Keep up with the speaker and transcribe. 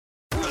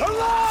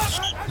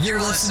You're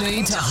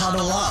listening to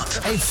Huddle Up,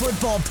 a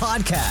football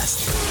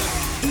podcast.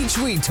 Each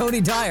week,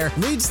 Tony Dyer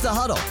leads the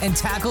huddle and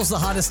tackles the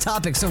hottest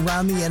topics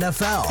around the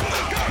NFL.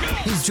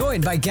 He's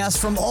joined by guests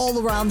from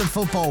all around the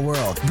football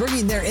world,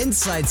 bringing their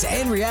insights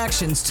and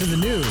reactions to the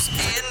news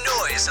and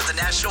noise of the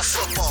National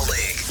Football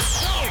League.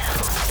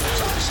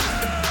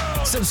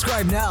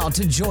 Subscribe now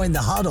to join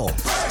the huddle.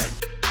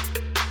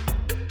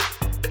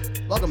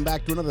 Welcome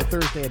back to another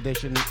Thursday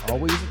edition.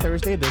 Always a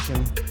Thursday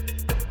edition.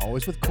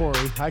 Always with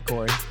Corey. Hi,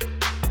 Corey.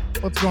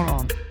 What's going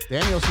on?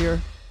 Daniel's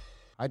here.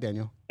 Hi,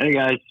 Daniel. Hey,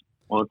 guys.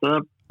 What's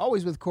up?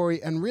 Always with Corey,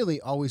 and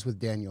really always with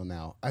Daniel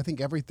now. I think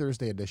every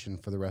Thursday edition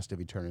for the rest of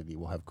eternity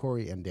will have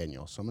Corey and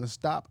Daniel. So I'm going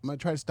to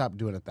try to stop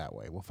doing it that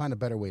way. We'll find a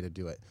better way to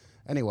do it.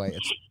 Anyway,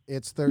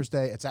 it's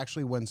Thursday. It's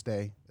actually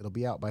Wednesday. It'll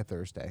be out by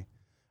Thursday.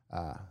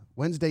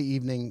 Wednesday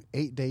evening,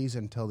 8 days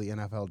until the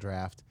NFL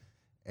draft.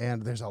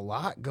 And there's a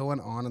lot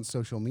going on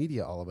social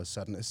media all of a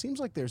sudden. It seems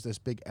like there's this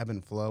big ebb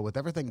and flow with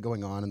everything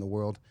going on in the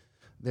world.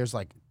 There's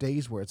like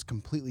days where it's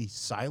completely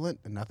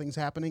silent and nothing's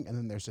happening, and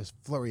then there's this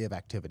flurry of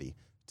activity.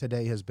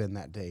 Today has been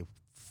that day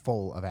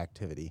full of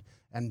activity.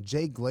 And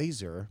Jay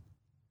Glazer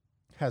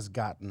has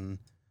gotten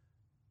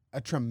a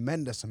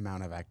tremendous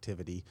amount of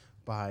activity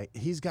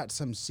he's got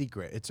some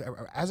secret. It's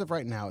as of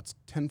right now, it's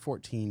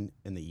 10:14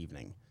 in the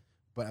evening.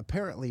 But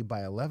apparently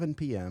by 11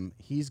 p.m.,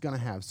 he's going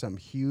to have some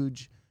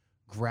huge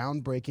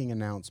groundbreaking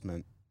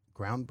announcement.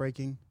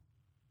 Groundbreaking?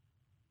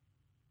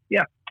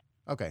 Yeah.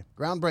 Okay.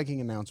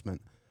 Groundbreaking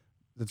announcement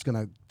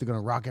they're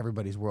gonna rock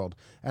everybody's world.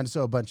 And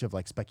so a bunch of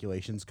like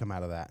speculations come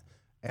out of that.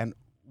 And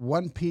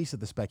one piece of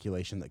the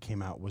speculation that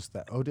came out was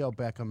that Odell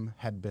Beckham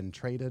had been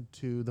traded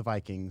to the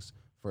Vikings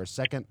for a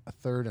second, a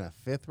third, and a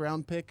fifth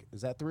round pick.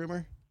 Is that the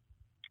rumor?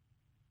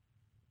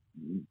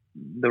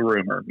 The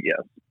rumor,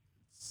 yes.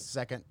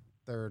 Second,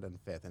 third, and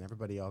fifth. And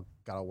everybody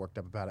got all worked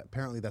up about it.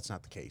 Apparently that's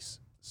not the case.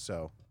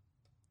 So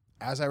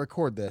as I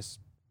record this,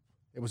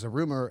 it was a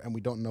rumor and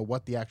we don't know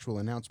what the actual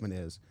announcement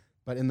is.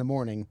 But in the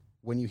morning,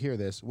 when you hear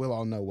this, we'll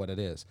all know what it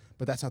is.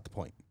 But that's not the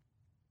point.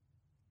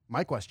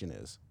 My question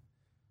is,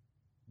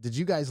 did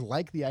you guys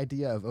like the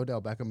idea of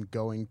Odell Beckham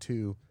going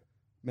to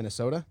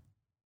Minnesota?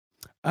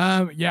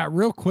 Yeah,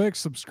 real quick,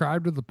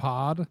 subscribe to the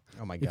pod.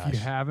 Oh my gosh. If you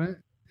haven't.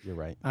 You're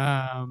right.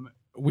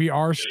 We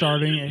are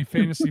starting a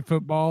fantasy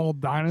football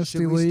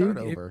dynasty league. Start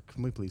over?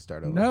 Can we please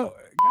start over? No.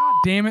 God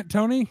damn it,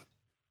 Tony.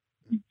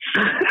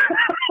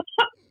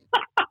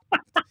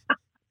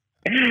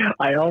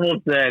 I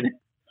almost said,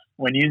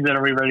 when you said,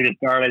 are we ready to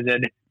start? I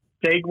said,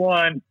 take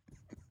one.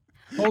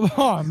 Hold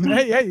on.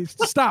 Hey,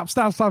 stop.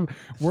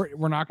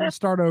 We're not going to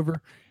start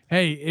over.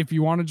 Hey, if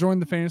you want to join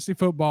the Fantasy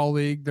Football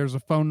League, there's a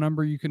phone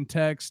number you can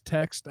text.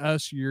 Text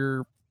us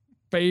your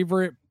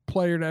favorite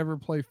player to ever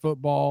play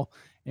football,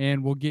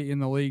 and we'll get you in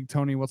the league.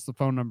 Tony, what's the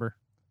phone number?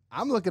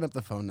 I'm looking up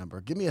the phone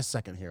number. Give me a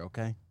second here,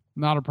 okay?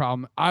 Not a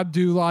problem. I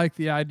do like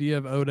the idea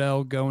of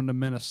Odell going to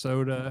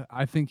Minnesota.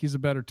 I think he's a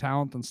better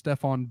talent than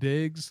Stephon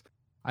Diggs.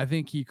 I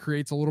think he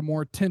creates a little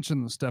more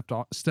attention than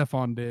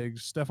Stephon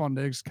Diggs. Stephon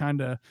Diggs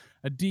kind of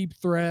a deep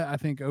threat. I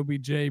think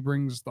OBJ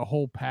brings the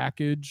whole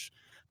package.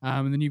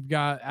 And then you've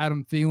got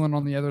Adam Thielen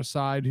on the other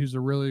side, who's a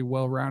really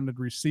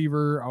well-rounded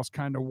receiver. I was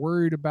kind of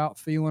worried about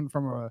Thielen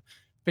from a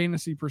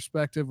fantasy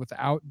perspective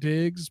without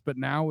Diggs, but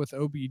now with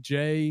OBJ,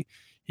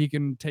 he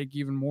can take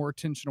even more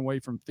attention away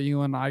from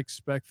Thielen. I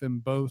expect them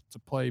both to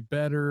play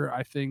better.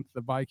 I think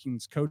the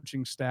Vikings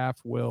coaching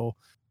staff will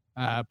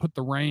put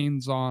the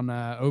reins on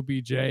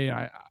OBJ.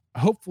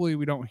 Hopefully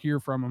we don't hear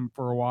from him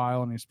for a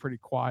while, and he's pretty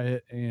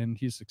quiet and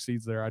he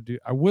succeeds there.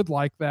 I would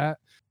like that.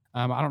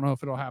 I don't know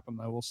if it'll happen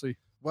though. We'll see.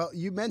 Well,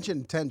 you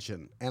mentioned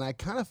tension, and I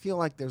kind of feel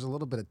like there's a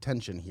little bit of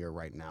tension here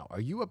right now.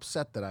 Are you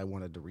upset that I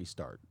wanted to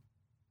restart?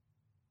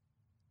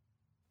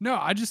 No,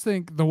 I just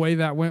think the way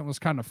that went was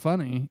kind of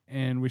funny,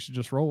 and we should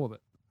just roll with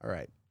it. All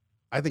right.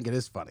 I think it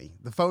is funny.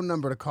 The phone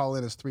number to call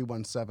in is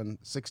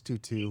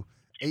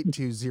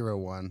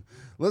 317-622-8201.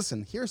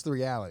 Listen, here's the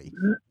reality.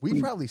 We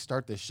probably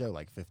start this show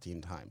like 15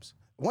 times.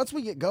 Once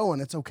we get going,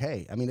 it's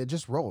okay. I mean, it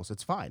just rolls.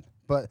 It's fine.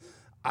 But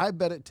I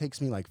bet it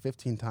takes me like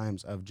 15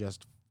 times of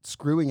just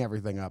screwing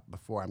everything up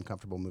before I'm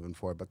comfortable moving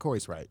forward. But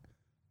Corey's right.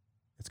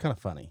 It's kind of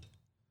funny.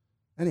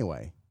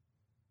 Anyway,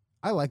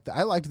 I liked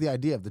the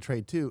idea of the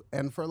trade too,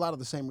 and for a lot of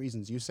the same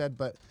reasons you said,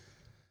 but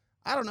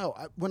I don't know.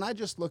 When I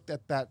just looked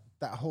at that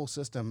whole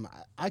system,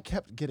 I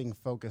kept getting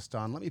focused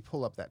on, let me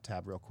pull up that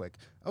tab real quick.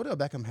 Odell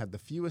Beckham had the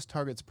fewest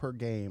targets per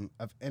game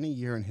of any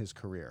year in his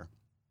career.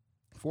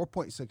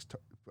 4.6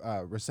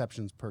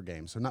 receptions per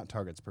game. So not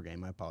targets per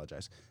game, I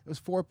apologize. It was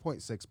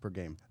 4.6 per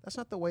game. That's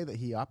not the way that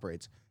he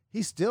operates.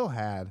 He still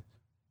had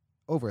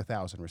over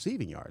 1,000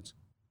 receiving yards.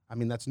 I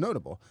mean, that's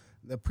notable.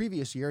 The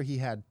previous year, he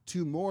had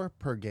 2 more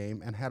per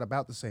game and had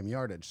about the same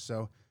yardage.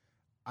 So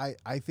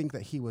I think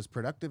that he was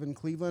productive in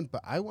Cleveland,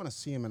 but I want to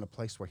see him in a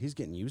place where he's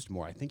getting used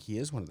more. I think he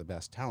is one of the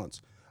best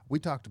talents. We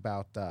talked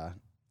about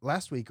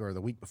last week or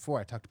the week before,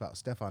 I talked about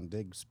Stephon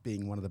Diggs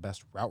being one of the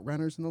best route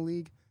runners in the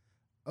league.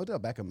 Odell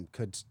Beckham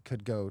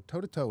could go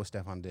toe-to-toe with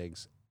Stephon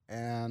Diggs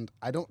And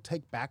I don't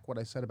take back what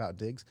I said about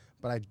Diggs,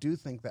 but I do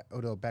think that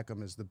Odell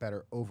Beckham is the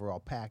better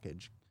overall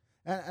package.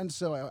 And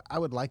so I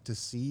would like to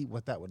see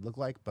what that would look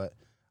like, but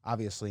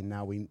obviously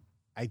now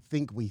I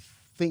think we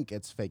think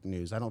it's fake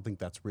news. I don't think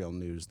that's real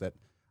news. That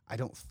I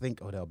don't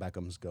think Odell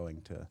Beckham's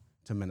going to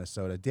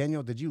Minnesota.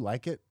 Daniel, did you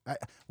like it?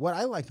 What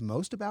I liked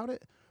most about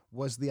it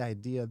was the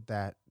idea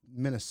that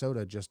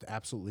Minnesota just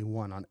absolutely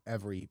won on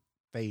every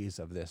phase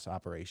of this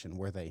operation,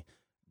 where they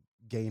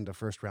gained a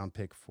first-round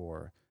pick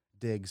for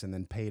Diggs and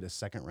then paid a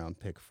second-round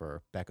pick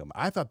for Beckham.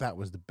 I thought that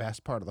was the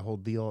best part of the whole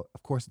deal.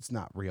 Of course, it's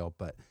not real,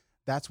 but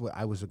that's what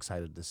I was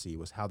excited to see,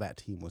 was how that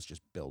team was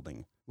just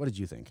building. What did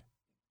you think?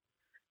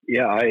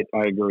 Yeah, I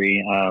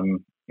agree. I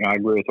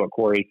agree with what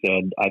Corey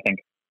said. I think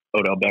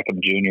Odell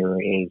Beckham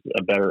Jr. is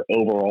a better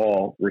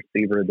overall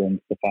receiver than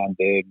Stephon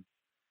Diggs.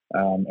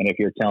 And if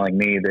you're telling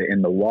me that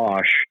in the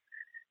wash,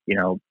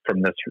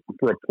 from this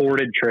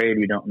reported trade,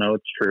 we don't know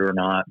if it's true or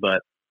not,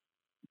 but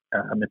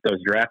if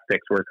those draft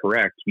picks were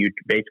correct, you'd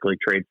basically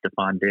trade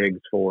Stephon Diggs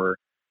for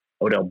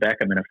Odell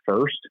Beckham in a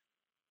first.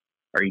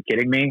 Are you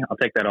kidding me? I'll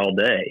take that all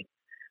day.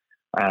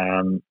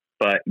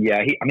 But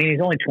yeah,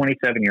 he's only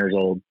 27 years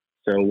old.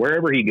 So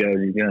wherever he goes,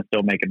 he's going to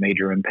still make a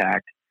major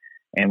impact.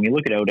 And when you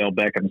look at Odell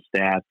Beckham's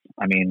stats,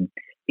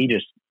 he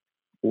just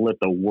lit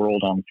the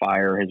world on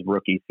fire his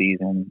rookie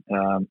season.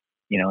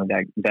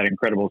 That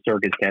incredible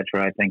circus catch,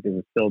 what I think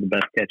is still the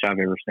best catch I've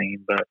ever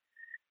seen. But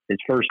his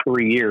first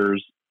 3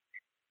 years,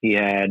 he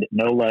had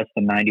no less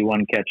than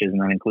 91 catches, and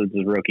that includes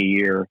his rookie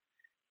year.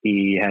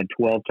 He had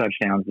 12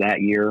 touchdowns that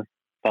year,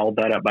 followed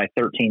that up by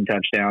 13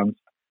 touchdowns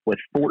with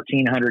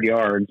 1,400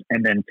 yards,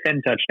 and then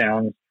 10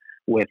 touchdowns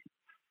with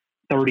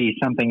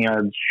 30-something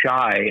yards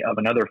shy of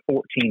another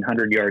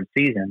 1,400-yard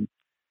season.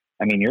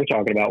 You're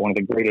talking about one of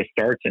the greatest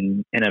starts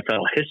in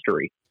NFL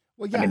history.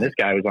 Well, yeah. This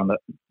guy was on the...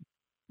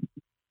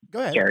 Go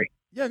ahead. Sorry.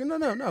 Yeah, no,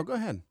 go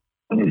ahead.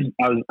 I was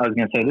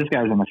going to say, this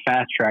guy's on the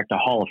fast track to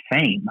Hall of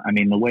Fame.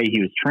 The way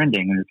he was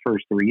trending in his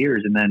first 3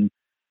 years, and then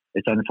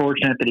it's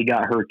unfortunate that he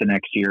got hurt the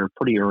next year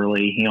pretty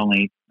early. He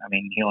only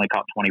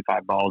caught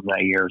 25 balls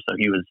that year, so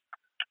he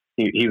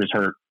was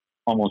hurt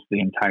almost the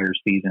entire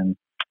season.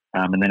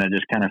 And then it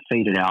just kind of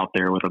faded out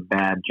there with a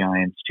bad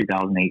Giants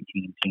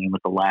 2018 team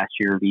with the last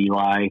year of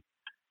Eli.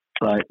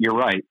 But you're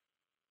right.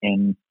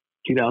 In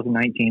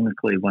 2019 with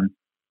Cleveland,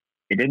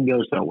 it didn't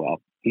go so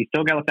well. He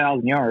still got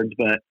 1,000 yards,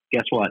 but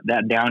guess what?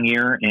 That down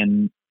year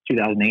in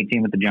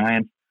 2018 with the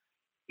Giants,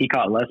 he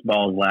caught less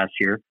balls last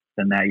year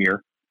than that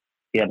year.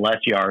 He had less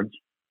yards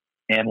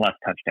and less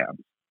touchdowns.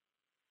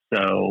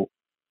 So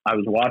I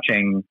was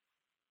watching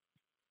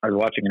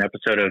an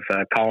episode of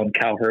Colin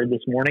Cowherd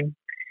this morning,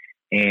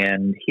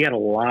 and he had a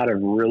lot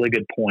of really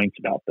good points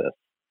about this.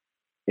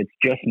 It's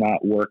just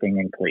not working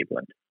in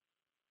Cleveland.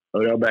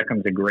 Odell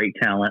Beckham's a great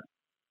talent.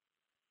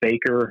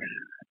 Baker,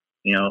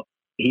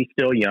 he's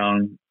still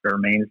young. It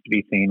remains to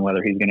be seen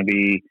whether he's going to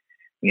be,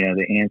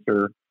 the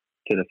answer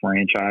to the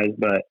franchise,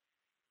 but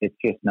it's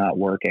just not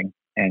working.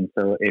 And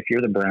so if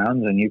you're the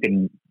Browns and you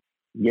can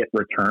get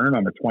return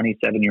on a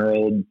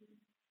 27-year-old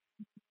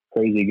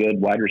crazy good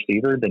wide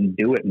receiver, then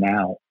do it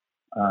now.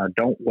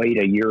 Don't wait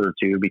a year or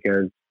two,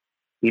 because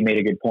he made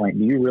a good point.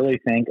 Do you really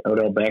think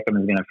Odell Beckham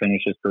is going to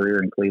finish his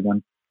career in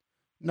Cleveland?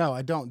 No,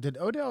 I don't. Did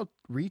Odell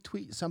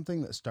retweet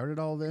something that started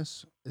all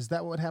this? Is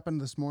that what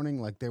happened this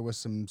morning? Like, there was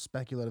some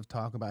speculative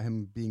talk about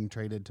him being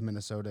traded to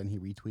Minnesota, and he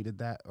retweeted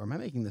that? Or am I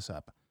making this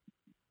up?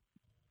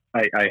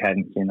 I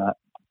hadn't seen that.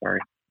 Sorry.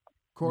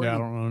 Corey, Yeah, I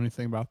don't know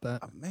anything about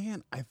that.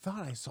 Man, I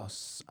thought I saw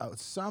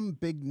some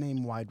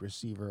big-name wide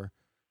receiver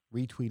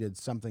retweeted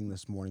something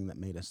this morning that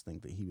made us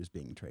think that he was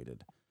being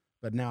traded.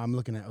 But now I'm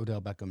looking at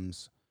Odell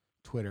Beckham's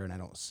Twitter, and I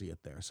don't see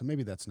it there. So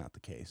maybe that's not the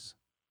case.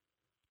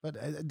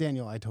 But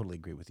Daniel, I totally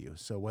agree with you.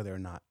 So whether or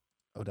not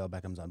Odell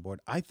Beckham's on board,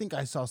 I think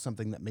I saw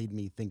something that made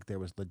me think there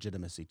was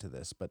legitimacy to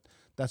this, but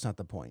that's not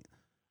the point.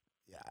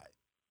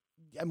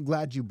 I'm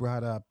glad you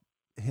brought up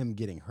him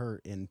getting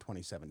hurt in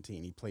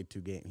 2017. He played 2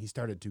 games. He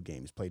started 2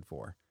 games, played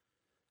 4.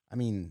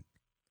 The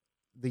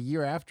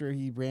year after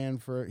he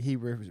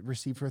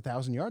received for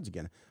 1,000 yards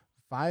again.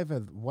 5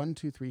 of the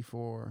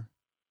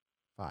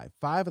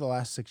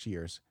last 6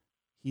 years,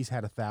 he's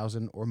had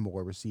 1,000 or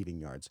more receiving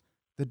yards.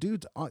 The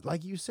dude's,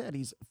 like you said,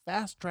 he's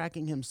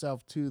fast-tracking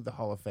himself to the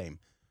Hall of Fame.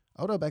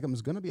 Odell Beckham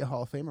is going to be a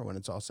Hall of Famer when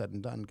it's all said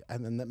and done.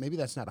 And then maybe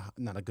that's not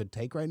a good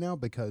take right now,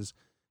 because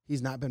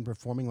he's not been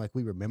performing like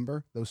we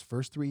remember those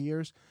first 3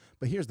 years.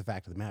 But here's the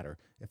fact of the matter.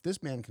 If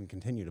this man can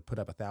continue to put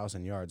up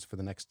 1,000 yards for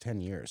the next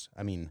 10 years,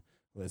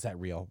 is that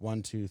real?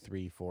 1, 2,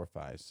 3, 4,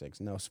 5,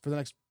 6. No, for the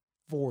next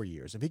 4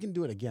 years. If he can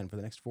do it again for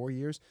the next 4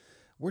 years,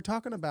 we're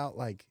talking about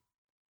like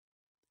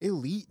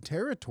elite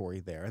territory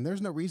there. And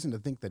there's no reason to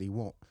think that he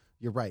won't.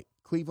 You're right.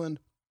 Cleveland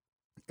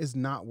is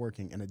not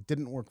working, and it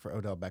didn't work for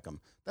Odell Beckham.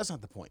 That's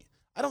not the point.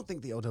 I don't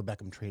think the Odell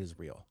Beckham trade is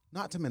real.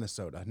 Not to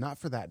Minnesota. Not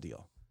for that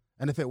deal.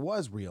 And if it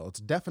was real, it's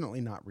definitely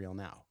not real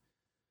now.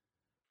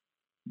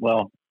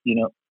 Well,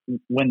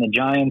 when the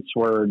Giants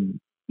were,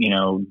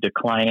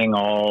 declining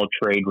all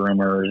trade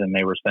rumors, and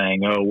they were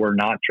saying, oh, we're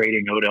not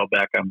trading Odell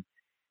Beckham,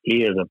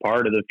 He is a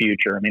part of the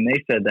future. I mean,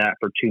 they said that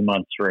for 2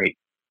 months straight.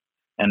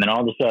 And then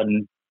all of a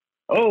sudden,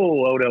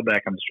 Odell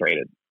Beckham's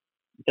traded.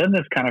 Doesn't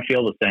this kind of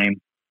feel the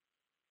same?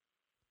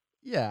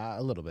 Yeah,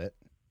 a little bit.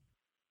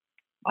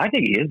 I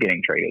think he is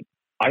getting traded.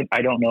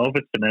 I don't know if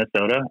it's to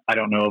Minnesota. I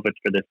don't know if it's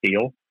for this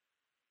deal.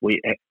 We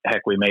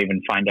may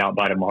even find out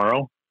by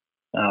tomorrow.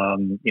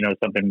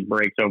 Something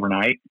breaks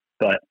overnight.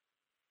 But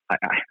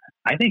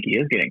I think he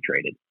is getting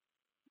traded.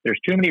 There's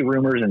too many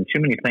rumors and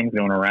too many things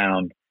going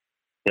around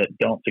that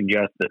don't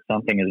suggest that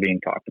something is being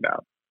talked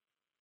about.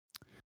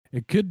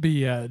 It could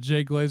be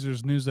Jay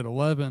Glazer's news at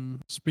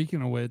 11.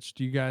 Speaking of which,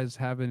 do you guys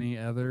have any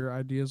other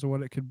ideas of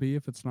what it could be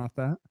if it's not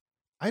that?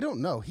 I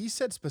don't know. He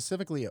said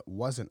specifically it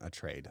wasn't a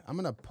trade. I'm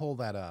going to pull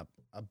that up.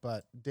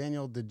 But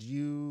Daniel,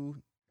 Daniel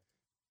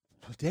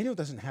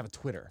doesn't have a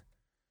Twitter.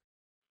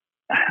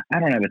 I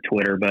don't have a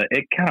Twitter, but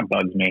it kind of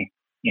bugs me.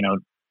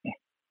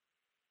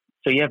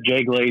 So you have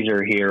Jay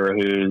Glazer here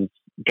who's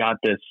got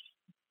this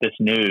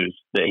news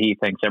that he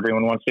thinks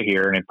everyone wants to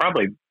hear, and it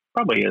probably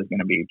is going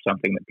to be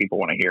something that people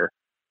want to hear.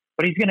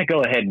 But he's going to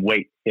go ahead and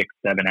wait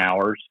 6-7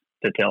 hours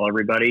to tell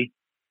everybody,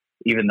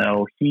 even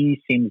though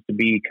he seems to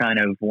be kind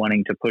of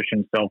wanting to push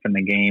himself in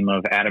the game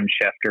of Adam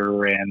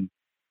Schefter and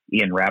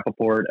Ian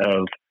Rappaport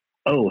of,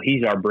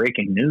 he's our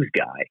breaking news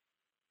guy.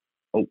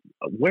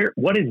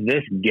 What is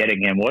this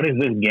getting him? What is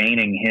this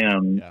gaining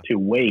him to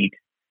wait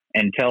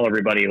and tell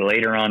everybody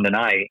later on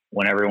tonight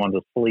when everyone's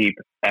asleep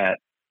at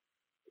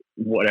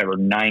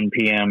 9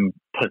 p.m.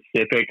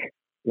 Pacific,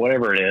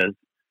 whatever it is,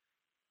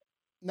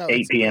 No,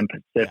 8 p.m.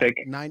 Pacific.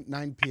 Yeah,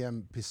 9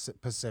 p.m.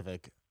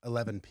 Pacific,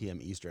 11 p.m.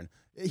 Eastern.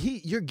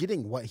 You're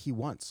getting what he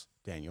wants,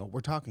 Daniel. We're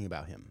talking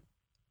about him.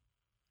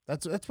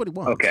 That's what he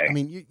wants. Okay. I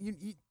mean,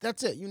 you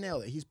that's it. You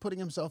nailed it. He's putting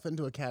himself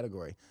into a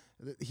category.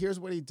 Here's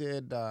what he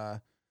did.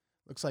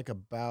 Looks like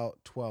about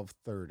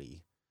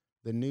 12:30.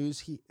 The news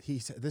he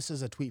said, this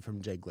is a tweet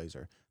from Jay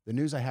Glazer. The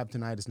news I have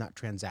tonight is not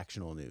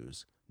transactional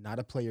news. Not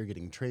a player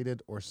getting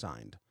traded or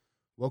signed.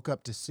 Woke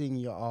up to seeing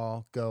you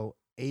all go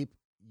ape.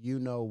 You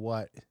know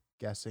what?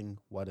 Guessing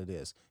what it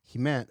is. He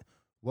meant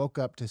woke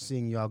up to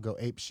seeing y'all go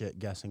ape shit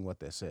guessing what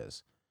this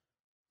is.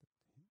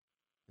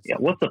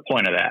 What's the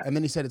point of that? And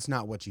then he said it's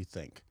not what you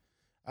think.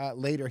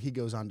 Later, he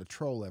goes on to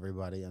troll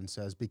everybody and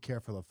says, be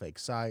careful of fake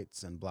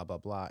sites and blah, blah,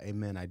 blah.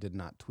 Amen. I did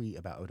not tweet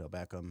about Odell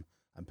Beckham.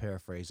 I'm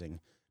paraphrasing.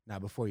 Now,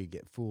 before you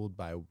get fooled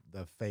by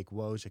the fake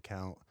Woj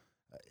account,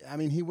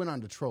 he went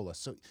on to troll us.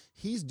 So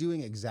he's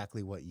doing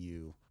exactly what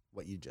you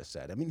just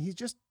said. He's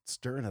just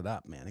stirring it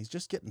up, man. He's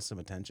just getting some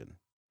attention.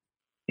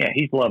 Yeah,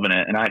 he's loving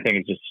it, and I think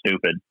it's just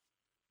stupid.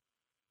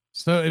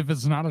 So if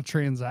it's not a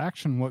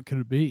transaction, what could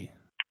it be?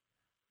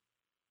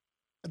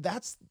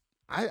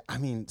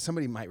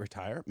 Somebody might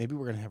retire. Maybe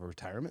we're going to have a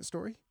retirement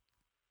story.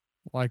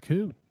 Like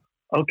who?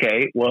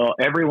 Okay, well,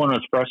 everyone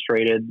was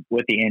frustrated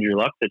with the Andrew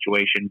Luck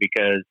situation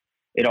because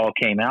it all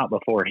came out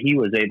before he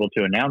was able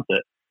to announce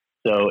it.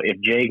 So if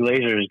Jay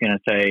Glazer is going to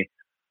say,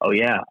 oh,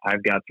 yeah,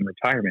 I've got some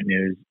retirement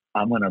news,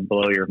 I'm going to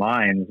blow your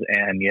minds,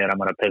 and yet I'm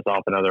going to piss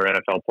off another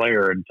NFL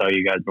player and tell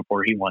you guys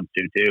before he wants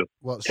to, too.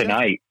 Well,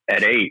 tonight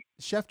at 8.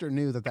 Schefter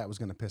knew that was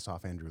going to piss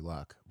off Andrew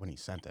Luck when he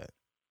sent it.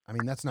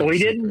 That's not so a he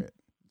secret. Didn't?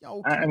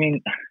 Oh,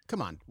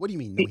 come on. What do you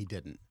mean? No, he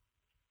didn't.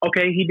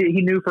 Okay, he did.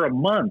 He knew for a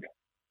month.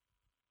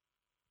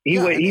 He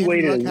waited.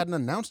 Andrew Luck hadn't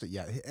announced it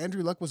yet.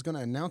 Andrew Luck was going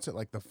to announce it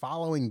like the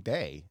following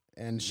day,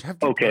 and Schefter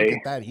broke it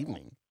that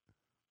evening.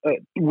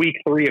 Week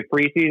 3 of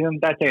preseason,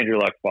 that's Andrew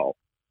Luck's fault.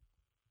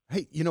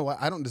 Hey, you know what?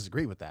 I don't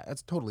disagree with that.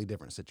 That's a totally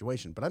different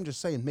situation. But I'm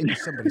just saying maybe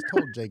somebody's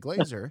told Jay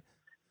Glazer,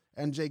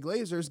 and Jay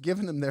Glazer's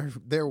giving them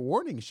their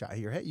warning shot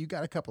here. Hey, you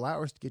got a couple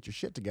hours to get your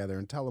shit together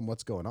and tell them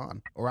what's going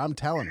on. Or I'm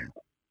telling them.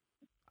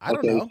 I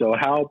don't know. So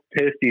how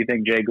pissed do you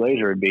think Jay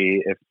Glazer would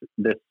be if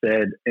this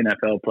said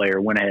NFL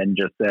player went ahead and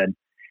just said,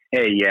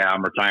 hey, yeah,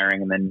 I'm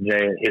retiring. And then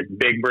his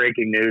big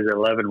breaking news at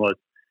 11 was,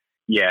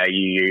 yeah,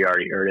 you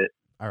already heard it.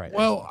 All right.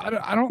 Well,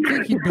 I don't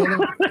think he built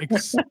up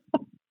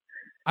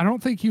I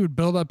don't think he would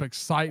build up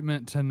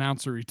excitement to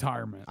announce a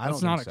retirement.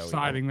 That's not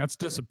exciting. That's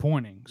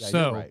disappointing. Yeah,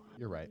 so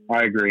you're right.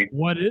 I agree.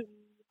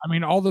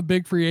 All the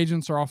big free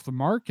agents are off the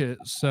market.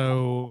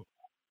 So,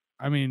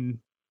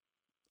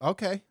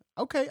 okay.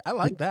 I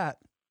like that.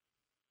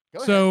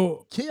 Go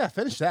so ahead. Yeah,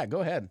 finish that. Go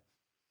ahead.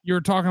 You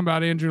were talking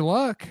about Andrew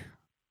Luck.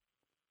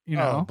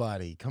 Oh,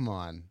 buddy, come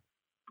on.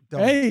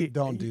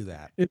 Don't do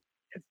that. It's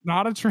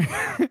not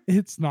a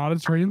it's not a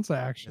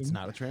transaction. It's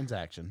not a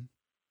transaction.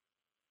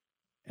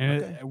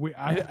 And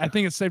I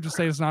think it's safe to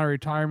say it's not a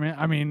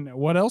retirement.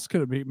 What else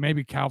could it be?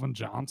 Maybe Calvin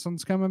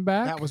Johnson's coming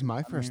back. That was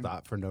my first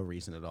thought for no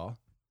reason at all.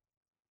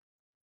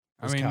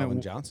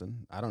 Calvin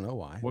Johnson. I don't know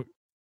why. What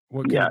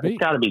could it be? It's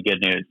got to be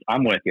good news.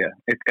 I'm with you.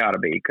 It's got to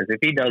be, because if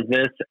he does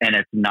this and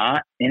it's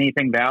not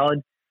anything valid,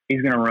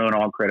 he's going to ruin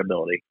all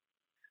credibility.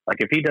 Like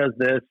if he does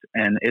this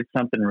and it's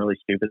something really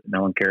stupid that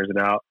no one cares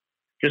about,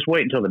 just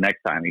wait until the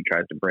next time he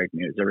tries to break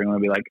news. Everyone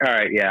will be like, all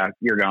right, yeah,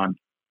 you're gone.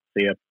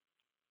 See ya.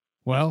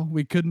 Well,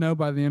 we could know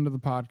by the end of the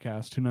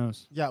podcast. Who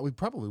knows? Yeah, we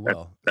probably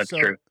will. That's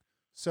true.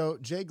 So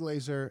Jay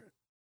Glazer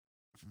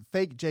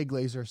fake Jay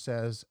Glazer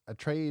says a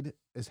trade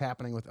is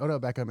happening with Odell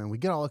Beckham, and we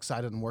get all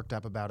excited and worked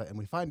up about it, and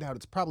we find out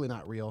it's probably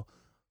not real.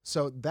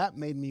 So that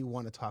made me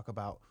want to talk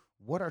about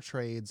what are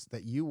trades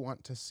that you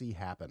want to see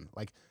happen.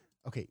 Like,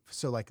 okay,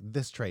 so like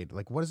this trade,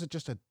 like what is it?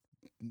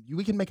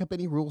 We can make up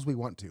any rules we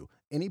want to.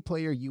 Any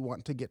player you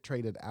want to get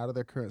traded out of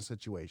their current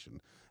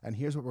situation. And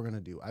here's what we're going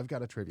to do. I've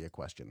got a trivia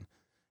question,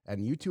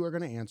 and you two are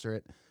going to answer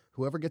it.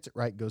 Whoever gets it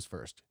right goes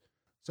first.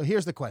 So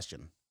here's the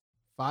question.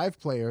 5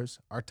 players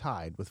are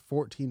tied with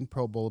 14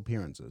 Pro Bowl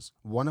appearances,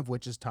 one of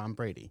which is Tom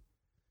Brady.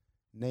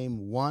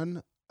 Name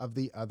one of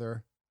the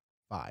other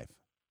 5.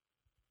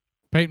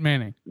 Peyton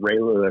Manning. Ray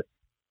Lewis.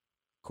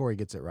 Corey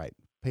gets it right.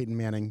 Peyton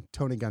Manning,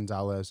 Tony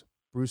Gonzalez,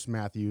 Bruce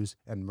Matthews,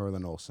 and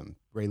Merlin Olsen.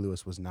 Ray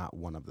Lewis was not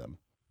one of them.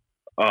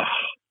 Oh,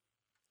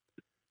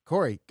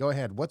 Corey, go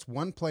ahead. What's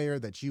one player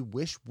that you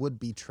wish would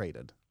be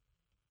traded?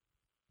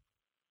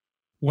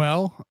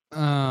 Well,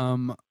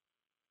 I've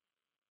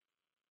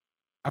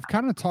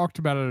kind of talked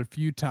about it a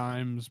few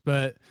times,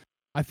 but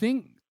I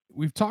think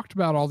we've talked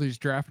about all these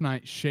draft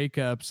night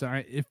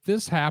shakeups. If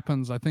this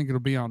happens, I think it'll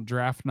be on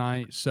draft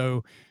night.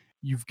 So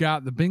you've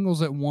got the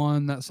Bengals at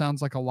 1. That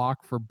sounds like a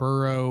lock for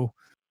Burrow.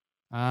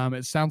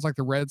 It sounds like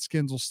the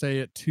Redskins will stay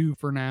at 2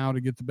 for now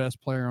to get the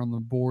best player on the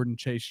board and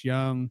Chase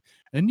Young.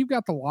 And you've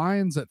got the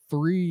Lions at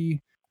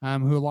 3,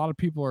 who a lot of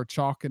people are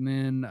chalking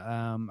in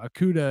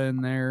Okudah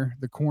in there,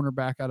 the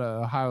cornerback out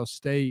of Ohio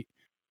State.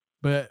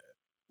 But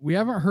we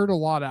haven't heard a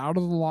lot out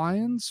of the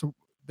Lions.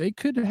 They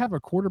could have a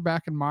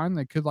quarterback in mind.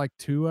 They could like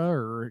Tua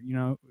or,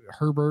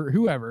 Herbert,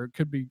 whoever. It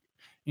could be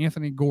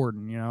Anthony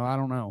Gordon, I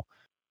don't know.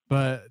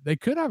 But they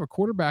could have a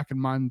quarterback in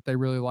mind that they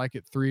really like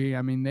at 3.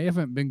 I mean, they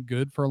haven't been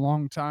good for a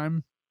long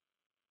time.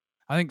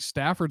 I think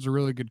Stafford's a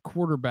really good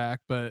quarterback,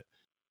 but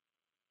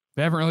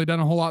they haven't really done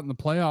a whole lot in the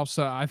playoffs.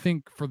 So I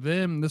think for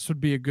them, this would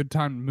be a good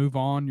time to move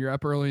on. You're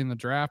up early in the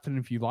draft, and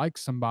if you like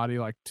somebody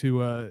like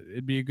Tua,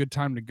 it'd be a good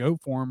time to go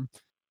for him.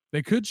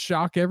 They could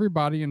shock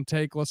everybody and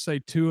take, let's say,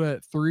 Tua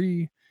at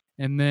 3,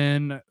 and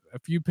then a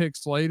few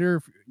picks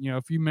later,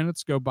 a few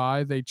minutes go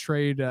by, they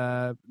trade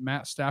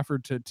Matt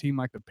Stafford to a team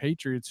like the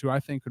Patriots, who I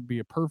think would be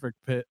a perfect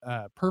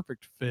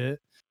fit.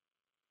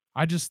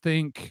 I just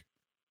think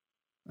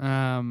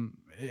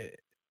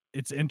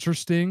it's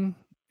interesting.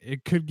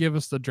 It could give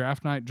us the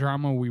draft night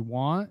drama we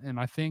want, and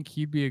I think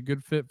he'd be a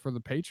good fit for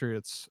the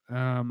Patriots.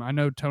 I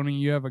know, Tony,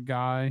 you have a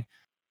guy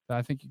that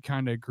I think you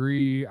kind of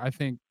agree. I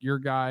think your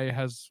guy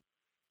has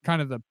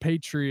kind of the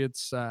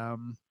Patriots, I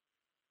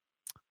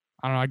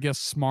don't know, I guess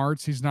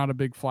smarts. He's not a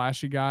big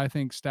flashy guy. I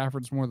think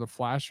Stafford's more the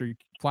flashy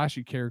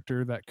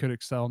character that could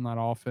excel in that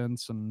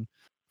offense and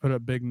put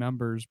up big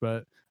numbers.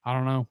 But I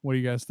don't know. What do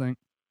you guys think?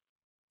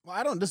 Well,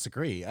 I don't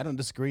disagree. I don't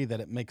disagree that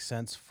it makes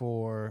sense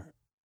for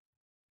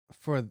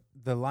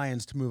the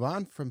Lions to move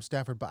on from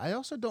Stafford, but I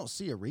also don't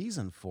see a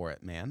reason for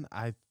it, man.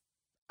 I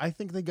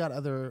think they got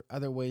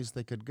other ways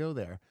they could go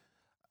there.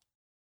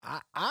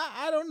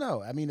 I don't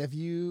know. I mean,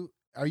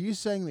 are you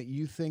saying that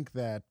you think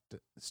that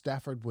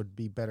Stafford would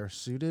be better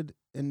suited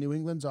in New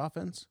England's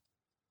offense?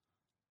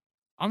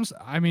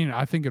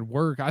 I think it'd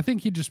work. I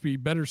think he'd just be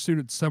better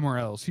suited somewhere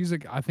else. He's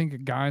I think a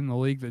guy in the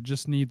league that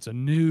just needs a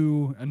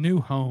new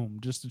home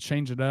just to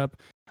change it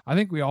up. I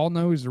think we all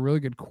know he's a really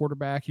good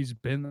quarterback. He's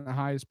been the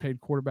highest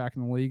paid quarterback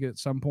in the league at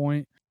some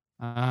point.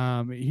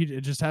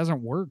 It just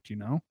hasn't worked,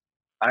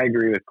 I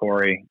agree with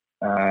Corey.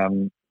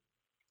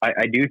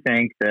 I do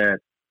think that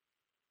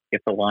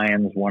if the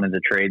Lions wanted to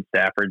trade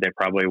Stafford, they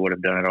probably would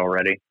have done it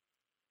already.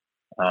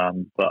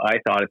 But I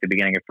thought at the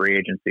beginning of free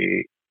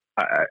agency,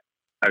 I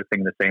was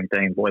thinking the same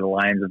thing. Boy, the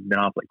Lions have been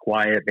awfully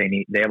quiet.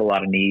 They have a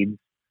lot of needs.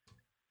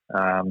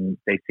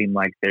 They seem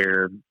like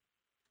they're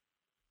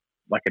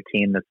like a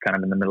team that's kind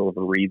of in the middle of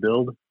a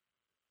rebuild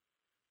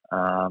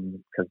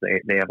because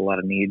they have a lot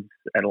of needs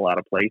at a lot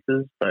of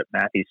places. But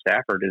Matthew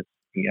Stafford is,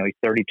 he's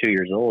 32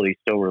 years old. He's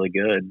still really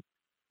good.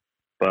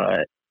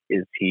 But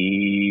is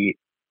he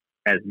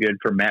as good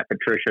for Matt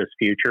Patricia's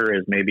future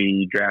as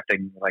maybe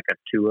drafting like a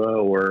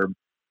Tua or,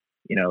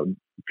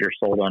 if you're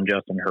sold on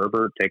Justin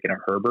Herbert, taking a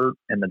Herbert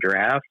in the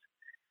draft?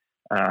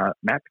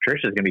 Matt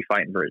Patricia is going to be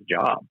fighting for his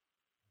job,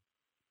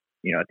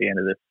 at the end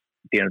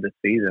of this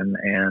season.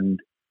 And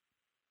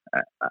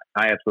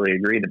I absolutely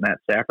agree that Matt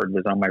Stafford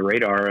was on my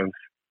radar of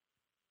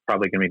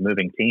probably going to be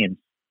moving teams.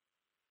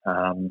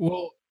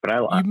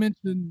 But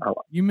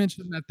you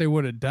mentioned that they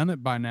would have done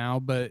it by now,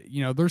 but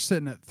they're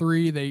sitting at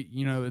 3.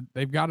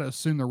 They've got to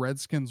assume the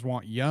Redskins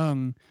want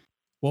Young.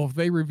 Well, if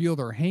they reveal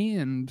their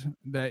hand,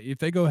 that if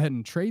they go ahead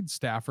and trade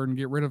Stafford and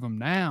get rid of him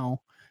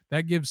now,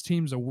 that gives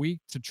teams a week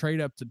to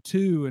trade up to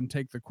 2 and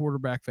take the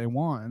quarterback they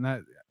want. And that,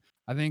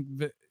 I think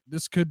that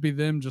this could be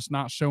them just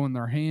not showing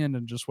their hand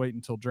and just wait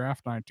until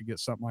draft night to get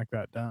something like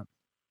that done.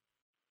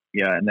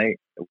 Yeah, and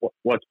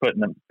what's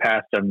putting them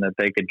past them that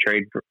they could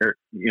trade for,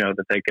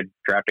 that they could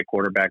draft a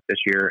quarterback this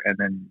year and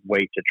then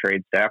wait to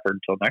trade Stafford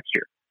until next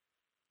year.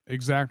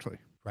 Exactly.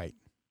 Right.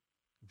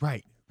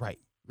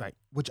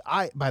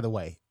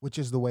 Which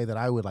is the way that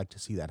I would like to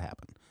see that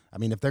happen. I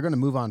mean, if they're going to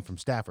move on from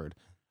Stafford,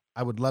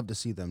 I would love to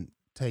see them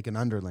take an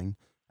underling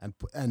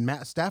And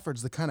Matt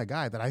Stafford's the kind of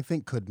guy that I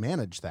think could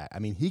manage that. I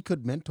mean, he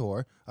could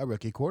mentor a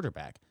rookie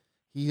quarterback.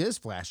 He is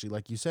flashy,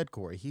 like you said,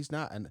 Corey. He's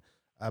not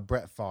a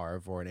Brett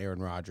Favre or an Aaron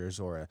Rodgers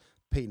or a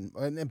Peyton.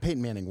 And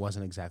Peyton Manning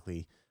wasn't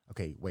exactly,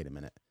 okay, wait a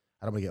minute.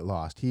 I don't want to get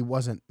lost. He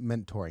wasn't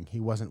mentoring. He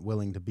wasn't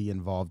willing to be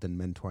involved in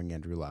mentoring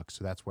Andrew Luck.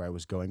 So that's where I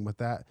was going with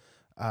that.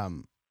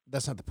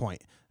 That's not the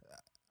point.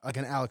 Like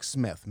an Alex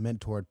Smith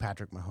mentored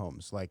Patrick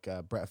Mahomes, like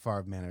Brett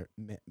Favre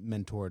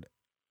mentored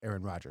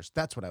Aaron Rodgers.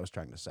 That's what I was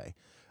trying to say.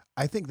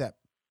 I think that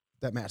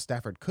Matt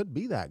Stafford could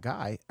be that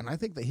guy, and I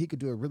think that he could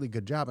do a really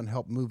good job and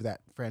help move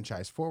that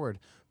franchise forward.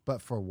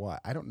 But for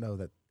what? I don't know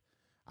that.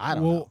 I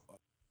don't know.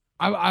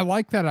 I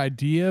like that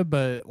idea,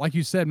 but like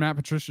you said, Matt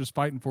Patricia's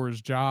fighting for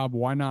his job.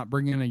 Why not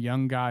bring in a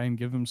young guy and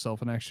give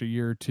himself an extra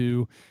year or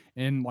two?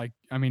 And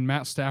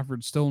Matt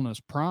Stafford's still in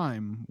his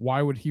prime.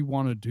 Why would he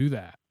want to do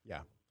that? Yeah,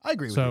 I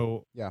agree with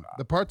you. Yeah,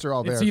 the parts are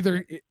all there.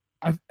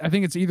 I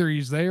think it's either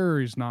he's there or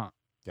he's not.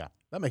 Yeah,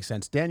 that makes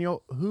sense.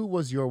 Daniel, who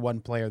was your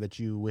one player that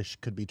you wish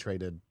could be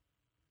traded?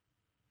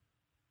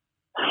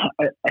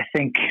 I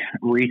think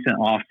recent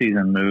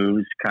offseason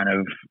moves kind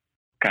of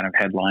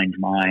headlined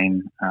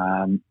mine.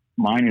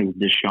 Mine is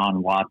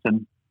Deshaun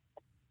Watson.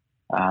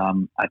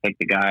 I think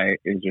the guy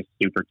is just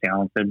super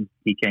talented.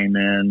 He came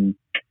in.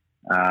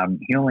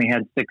 He only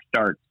had 6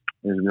 starts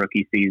his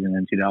rookie season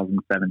in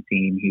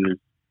 2017. He was,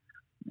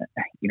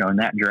 in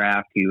that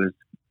draft, he was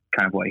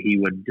kind of what he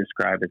would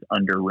describe as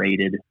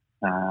underrated.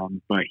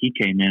 But he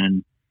came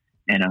in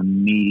and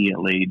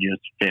immediately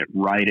just fit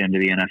right into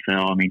the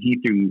NFL. I mean, he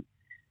threw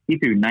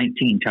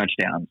 19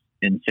 touchdowns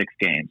in 6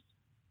 games,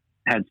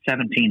 had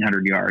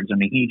 1,700 yards. I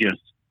mean, he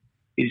just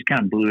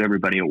kind of blew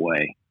everybody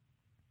away.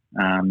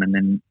 And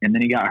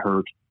then he got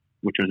hurt,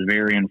 which was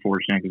very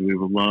unfortunate because we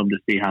would love to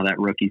see how that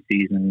rookie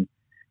season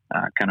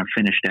kind of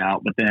finished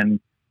out, but then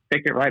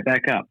picked it right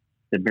back up.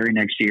 The very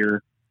next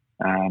year,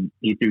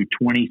 he threw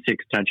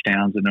 26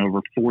 touchdowns and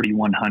over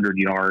 4,100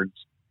 yards.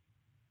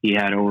 He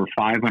had over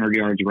 500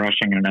 yards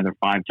rushing and another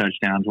 5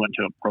 touchdowns, went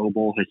to a Pro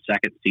Bowl his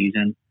second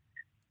season.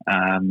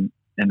 And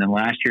then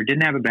last year,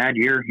 didn't have a bad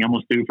year. He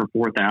almost threw for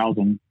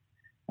 4,000,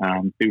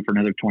 threw for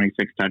another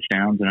 26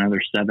 touchdowns and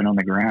another 7 on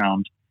the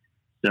ground.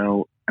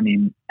 So, I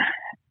mean,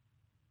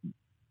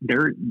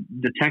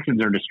 the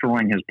Texans are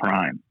destroying his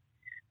prime.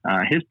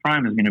 His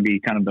prime is going to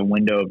be kind of the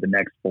window of the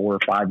next 4 or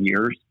 5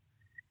 years.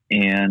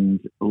 And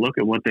look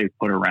at what they've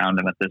put around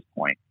him at this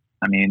point.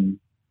 I mean,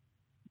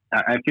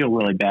 I feel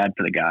really bad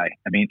for the guy.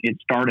 I mean, it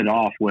started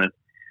off with,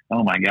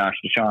 oh my gosh,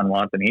 Deshaun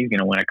Watson, he's going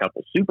to win a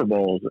couple Super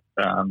Bowls,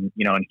 in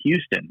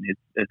Houston.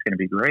 It's going to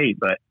be great.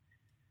 But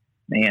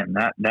man,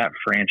 that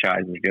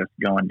franchise is just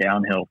going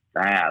downhill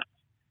fast.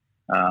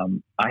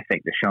 I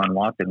think Deshaun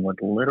Watson would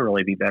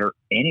literally be better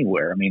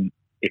anywhere. I mean,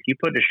 if you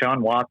put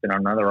Deshaun Watson on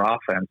another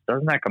offense,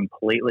 doesn't that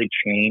completely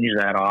change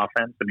that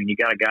offense? I mean, you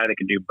got a guy that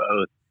can do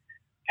both,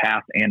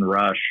 pass and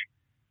rush.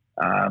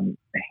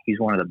 He's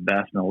one of the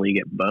best in the league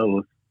at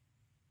both.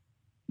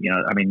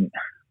 I mean,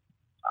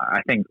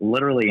 I think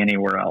literally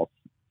anywhere else,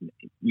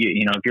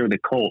 if you're the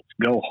Colts,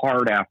 go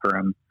hard after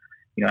him.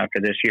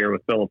 After this year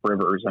with Phillip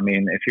Rivers, I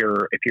mean, if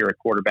you're a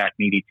quarterback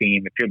needy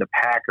team, if you're the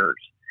Packers,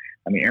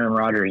 I mean, Aaron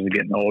Rodgers is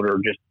getting older.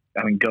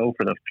 Go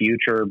for the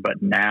future,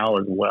 but now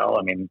as well.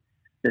 I mean,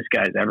 this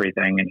guy's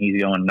everything, and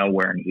he's going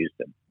nowhere in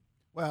Houston.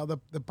 Well,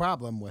 the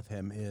problem with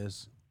him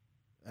is,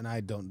 and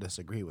I don't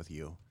disagree with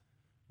you,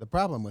 the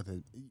problem with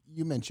it,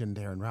 you mentioned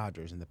Aaron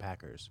Rodgers and the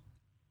Packers.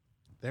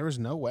 There is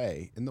no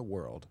way in the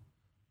world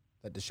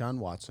that Deshaun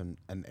Watson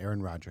and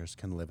Aaron Rodgers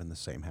can live in the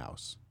same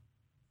house.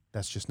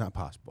 That's just not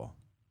possible.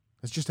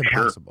 It's just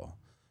impossible.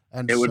 Sure.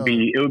 And it would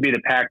be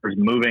the Packers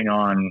moving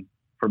on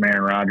from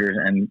Aaron Rodgers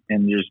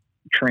and just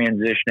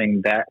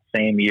transitioning that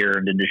same year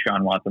into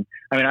Deshaun Watson.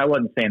 I mean, I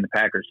wasn't saying the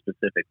Packers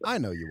specifically. I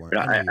know you weren't.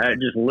 But I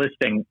just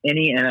listing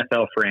any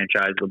NFL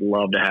franchise would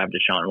love to have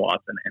Deshaun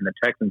Watson, and the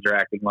Texans are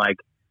acting like,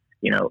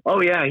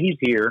 oh yeah, he's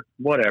here,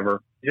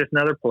 whatever. He's just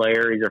another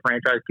player. He's a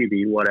franchise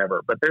QB,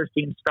 whatever. But there's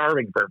teams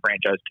starving for a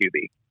franchise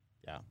QB.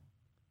 Yeah.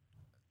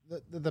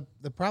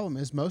 The problem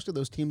is most of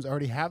those teams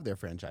already have their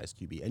franchise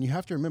QB, and you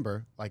have to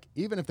remember, like,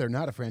 even if they're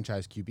not a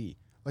franchise QB,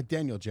 like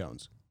Daniel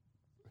Jones,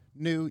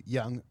 new,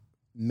 young,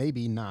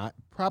 maybe not,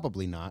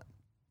 probably not.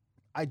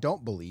 I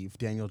don't believe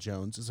Daniel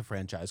Jones is a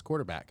franchise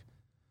quarterback,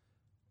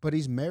 but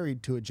he's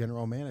married to a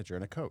general manager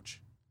and a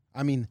coach.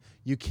 I mean,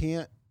 you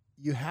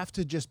have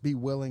to just be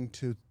willing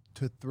to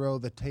throw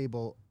the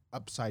table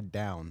upside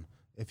down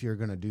if you're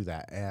going to do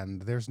that.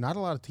 And there's not a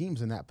lot of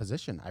teams in that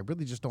position. I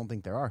really just don't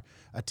think there are.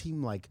 A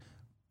team like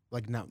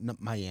now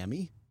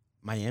Miami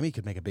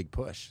could make a big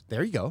push.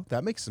 There you go.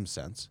 That makes some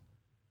sense.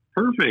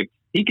 Perfect.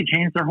 He could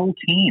change their whole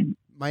team.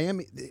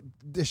 Miami,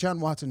 Deshaun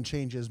Watson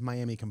changes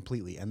Miami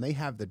completely, and they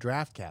have the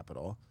draft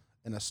capital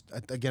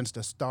against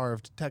a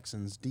starved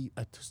Texans team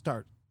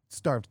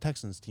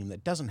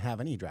that doesn't have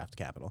any draft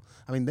capital.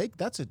 I mean,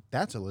 that's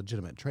a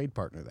legitimate trade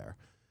partner there.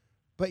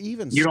 But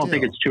even you don't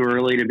think it's too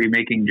early to be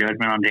making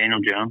judgment on Daniel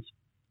Jones?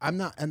 I'm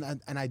not, and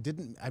I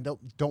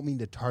don't mean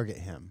to target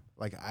him.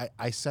 Like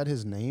I said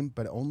his name,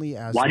 but only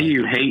as. Why like, do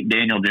you hate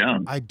Daniel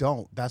Jones? I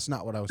don't. That's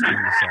not what I was trying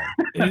to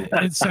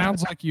say. It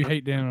sounds like you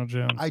hate Daniel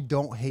Jones. I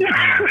don't hate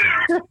Daniel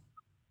Jones.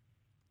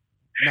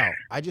 No,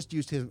 I just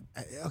used his.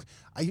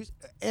 I used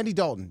Andy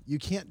Dalton. You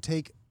can't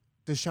take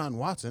Deshaun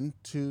Watson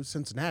to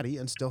Cincinnati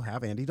and still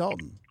have Andy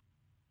Dalton,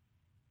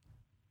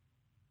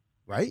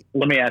 right?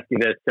 Let me ask you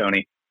this,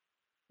 Tony.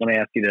 Let me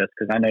ask you this,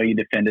 because I know you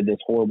defended this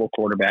horrible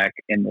quarterback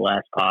in the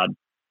last pod.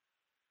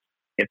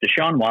 If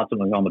Deshaun Watson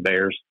was on the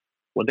Bears,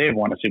 would they have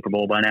won a Super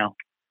Bowl by now?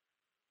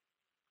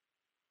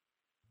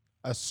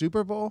 A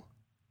Super Bowl?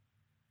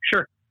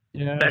 Sure.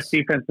 Yes. Best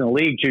defense in the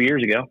league 2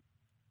 years ago.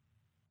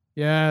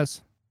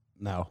 Yes.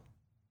 No.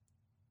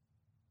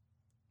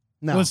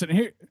 No. Listen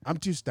here. I'm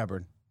too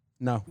stubborn.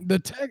 No.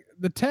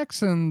 The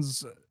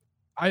Texans.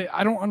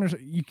 I don't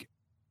understand.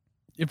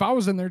 If I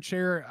was in their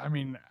chair, I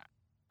mean,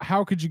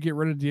 how could you get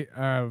rid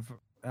of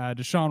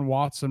Deshaun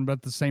Watson, but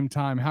at the same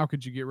time, how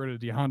could you get rid of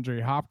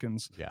DeAndre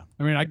Hopkins? Yeah.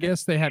 I mean, I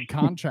guess they had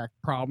contract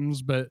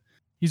problems, but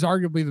he's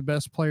arguably the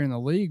best player in the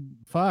league.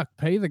 Fuck,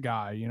 pay the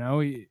guy. You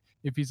know,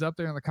 if he's up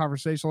there in the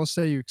conversation, let's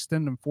say you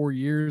extend him 4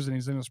 years and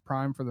he's in his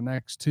prime for the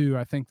next 2,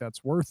 I think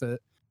that's worth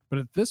it. But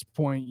at this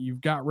point, you've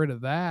got rid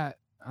of that.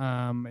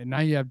 And now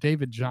you have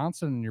David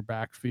Johnson in your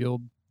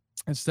backfield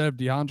instead of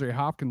DeAndre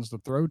Hopkins to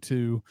throw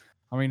to.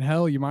 I mean,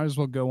 hell, you might as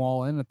well go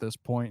all in at this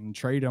point and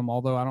trade him.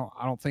 Although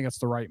I don't think it's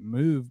the right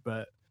move,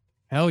 but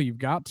hell, you've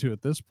got to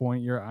at this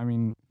point. You're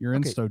in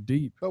Okay. so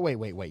deep. But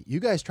wait. You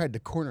guys tried to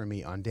corner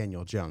me on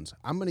Daniel Jones.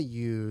 I'm going to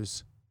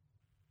use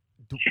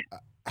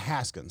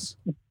Haskins.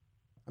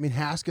 I mean,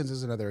 Haskins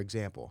is another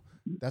example.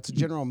 That's a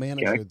general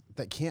manager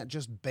that can't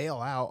just bail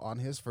out on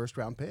his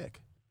first-round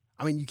pick.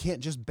 I mean, you can't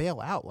just bail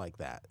out like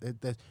that.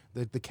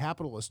 The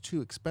capital is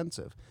too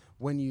expensive.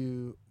 When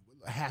you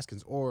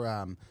Haskins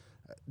or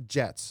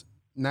Jets,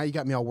 now you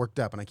got me all worked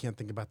up, and I can't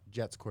think about the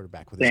Jets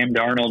quarterback with Sam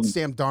Darnold.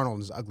 Sam Darnold and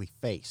his ugly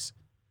face.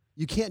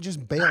 You can't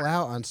just bail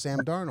out on Sam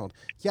Darnold.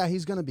 Yeah,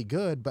 he's going to be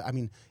good, but I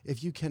mean,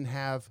 if you can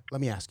have,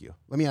 let me ask you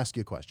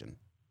a question.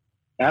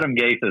 Adam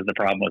Gase is the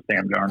problem with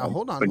Sam Darnold. Now,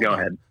 hold on. Go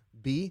ahead.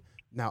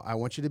 Now I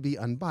want you to be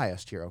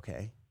unbiased here,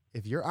 okay?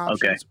 If your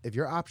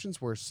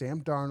options were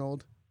Sam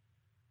Darnold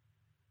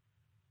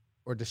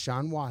or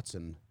Deshaun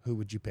Watson, who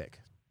would you pick?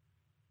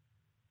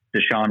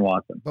 Deshaun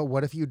Watson. But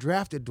what if you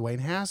drafted Dwayne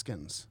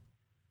Haskins?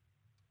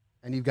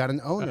 And you've got an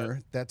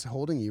owner that's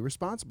holding you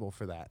responsible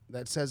for that.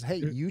 That says, hey,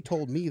 you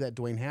told me that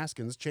Dwayne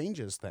Haskins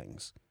changes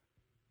things.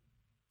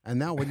 And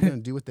now what are you going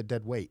to do with the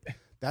dead weight?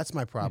 That's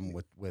my problem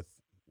with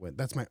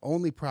that's my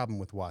only problem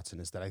with Watson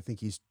is that I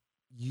think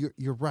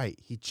you're right.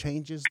 He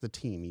changes the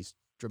team. He's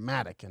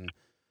dramatic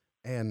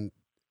and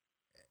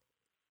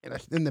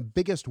in the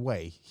biggest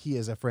way, he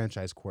is a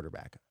franchise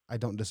quarterback. I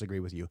don't disagree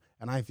with you,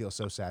 and I feel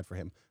so sad for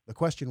him. The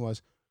question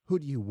was, who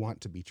do you want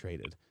to be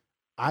traded?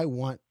 I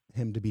want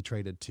him to be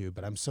traded too,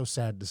 but I'm so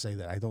sad to say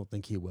that I don't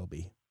think he will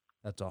be.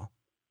 That's all.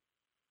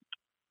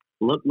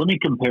 Let me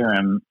compare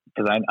him,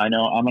 because I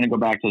know I'm going to go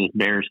back to this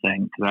Bears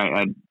thing,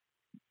 because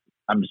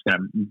I'm just going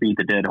to beat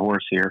the dead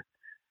horse here.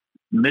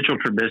 Mitchell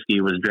Trubisky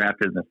was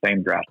drafted in the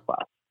same draft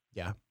class.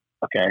 Yeah.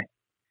 Okay.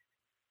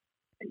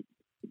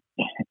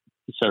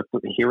 So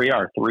here we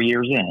are, 3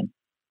 years in.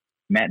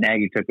 Matt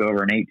Nagy took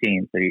over in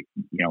 18, so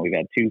we've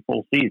had 2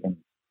 full seasons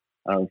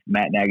of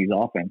Matt Nagy's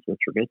offense with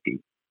Trubisky.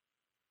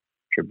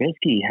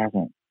 Trubisky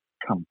hasn't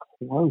come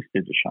close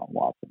to Deshaun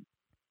Watson.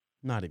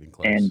 Not even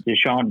close. And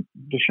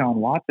Deshaun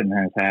Watson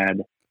has had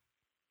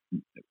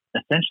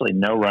essentially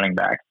no running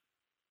backs,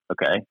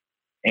 okay,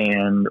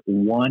 and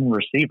one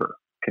receiver,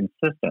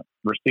 consistent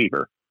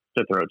receiver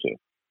to throw to.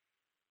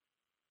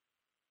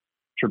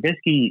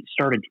 Trubisky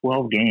started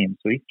 12 games,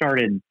 so he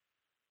started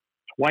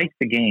twice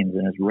the games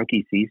in his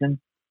rookie season,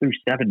 threw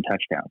 7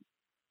 touchdowns.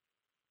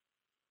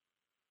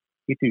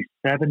 He threw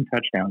 7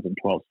 touchdowns in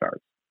 12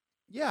 starts.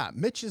 Yeah,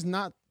 Mitch is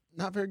not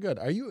very good.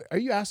 Are you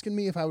asking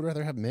me if I would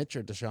rather have Mitch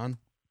or Deshaun?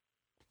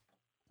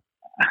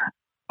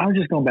 I was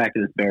just going back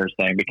to this Bears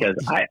thing because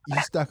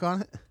you stuck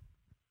on it?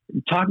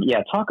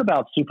 Talk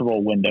about Super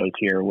Bowl windows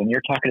here. When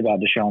you're talking about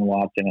Deshaun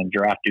Watson and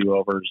draft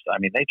do-overs, I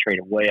mean, they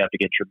traded way up to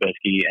get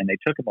Trubisky, and they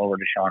took him over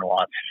Deshaun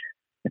Watson.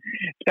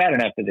 It's bad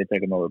enough that they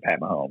took him over Pat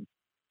Mahomes,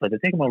 but to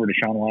take him over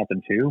Deshaun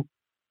Watson too,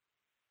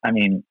 I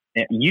mean,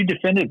 you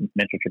defended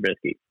Mitchell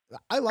Trubisky.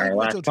 I like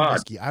Mitchell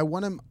Trubisky. I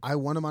want him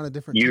on a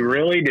different team. You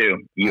really do.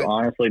 You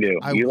honestly do.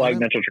 You like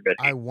Mitchell Trubisky.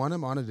 I want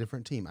him on a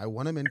different team. I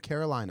want him in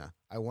Carolina.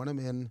 I want him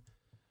in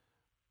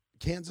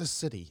Kansas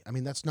City. I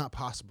mean, that's not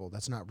possible.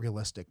 That's not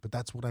realistic, but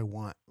that's what I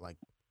want. Like,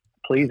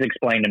 please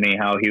explain to me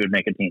how he would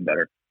make a team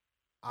better.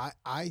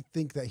 I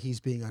think that he's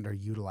being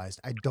underutilized.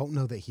 I don't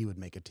know that he would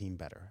make a team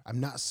better. I'm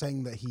not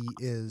saying that he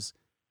is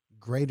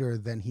greater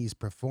than he's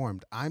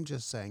performed. I'm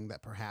just saying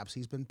that perhaps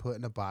he's been put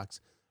in a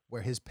box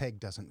where his peg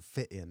doesn't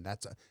fit in.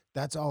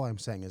 That's all I'm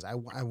saying is I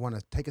want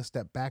to take a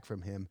step back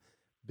from him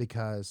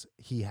because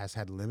he has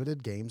had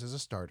limited games as a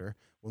starter.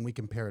 When we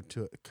compare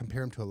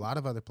him to a lot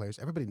of other players,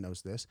 everybody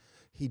knows this.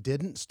 He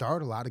didn't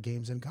start a lot of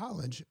games in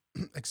college,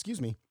 excuse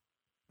me,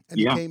 And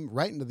he came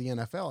right into the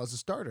NFL as a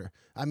starter.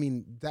 I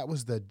mean,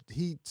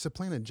 he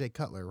supplanted Jay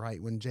Cutler,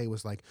 right? When Jay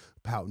was like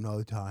pouting all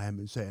the time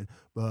and saying,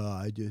 well,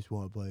 I just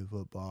want to play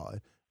football.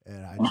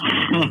 And I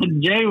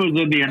Jay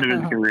was at the end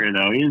of his career,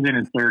 though. He was in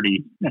his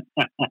 30s.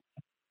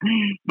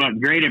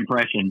 But great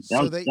impression.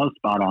 That was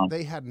spot on.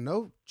 They had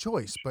no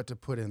choice but to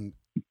put in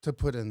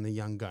the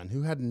young gun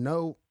who had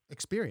no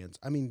experience.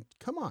 I mean,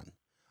 come on.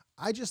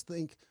 I just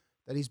think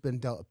that he's been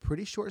dealt a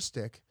pretty short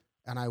stick,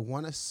 and I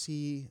want to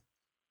see.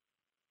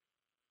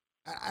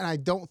 And I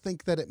don't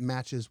think that it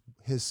matches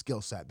his skill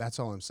set. That's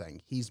all I'm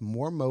saying. He's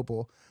more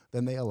mobile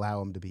than they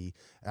allow him to be,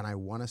 and I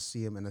want to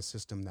see him in a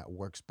system that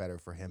works better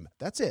for him.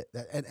 That's it.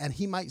 And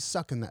he might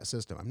suck in that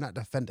system. I'm not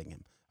defending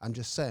him. I'm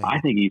just saying. I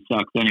think he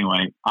sucks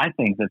anyway. I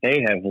think that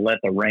they have let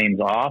the reins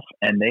off,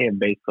 and they have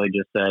basically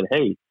just said,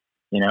 hey,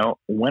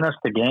 win us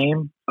the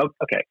game. Oh,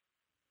 okay.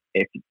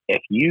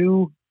 If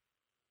you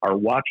are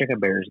watching a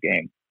Bears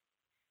game,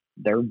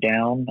 they're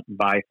down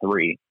by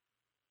 3.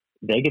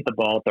 They get the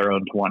ball at their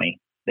own 20.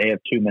 They have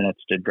 2 minutes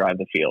to drive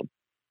the field.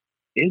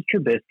 Is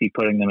Trubisky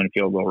putting them in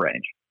field goal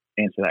range?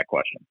 Answer that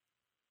question.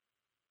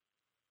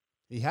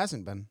 He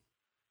hasn't been.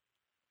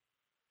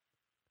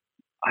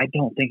 I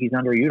don't think he's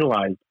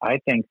underutilized. I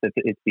think that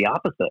it's the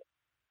opposite.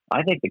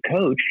 I think the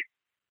coach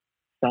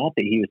thought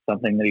that he was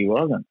something that he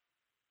wasn't.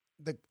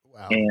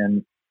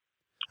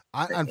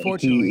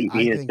 Unfortunately,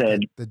 I think that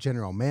the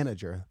general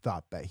manager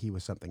thought that he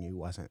was something he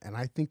wasn't. And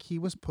I think he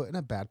was put in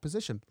a bad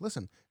position.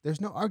 Listen,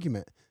 there's no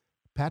argument.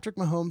 Patrick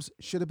Mahomes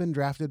should have been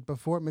drafted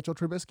before Mitchell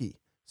Trubisky.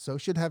 So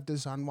should have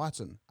Deshaun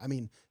Watson. I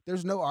mean,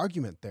 there's no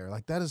argument there.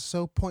 Like, that is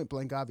so point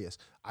blank obvious.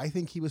 I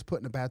think he was put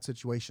in a bad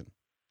situation.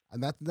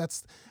 And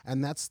that's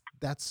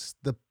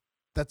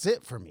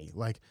it for me.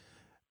 Like,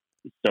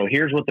 so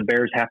here's what the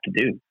Bears have to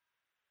do.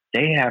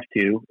 They have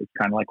to, it's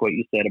kind of like what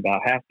you said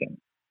about Haskins.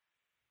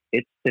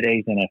 It's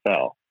today's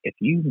NFL. If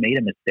you made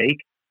a mistake,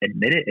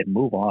 admit it and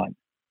move on.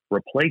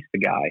 Replace the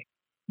guy.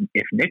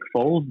 If Nick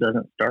Foles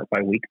doesn't start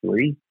by week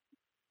 3,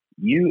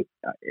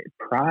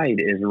 pride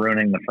is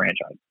ruining the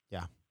franchise.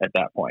 Yeah. At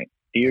that point.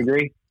 Do you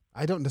agree?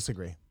 I don't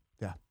disagree.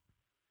 Yeah.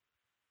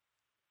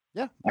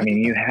 Yeah. I mean,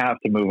 you have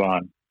to move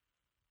on.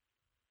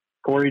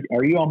 Corey,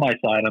 are you on my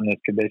side on this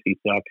Trubisky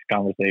sucks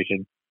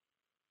conversation?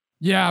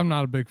 Yeah, I'm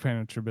not a big fan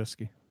of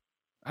Trubisky.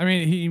 I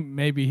mean,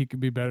 maybe he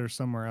could be better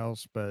somewhere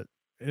else, but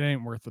it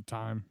ain't worth the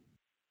time.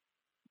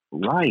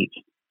 Right.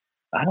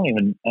 I don't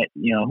even,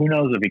 who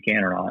knows if he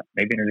can or not.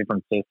 Maybe in a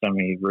different system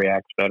he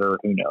reacts better.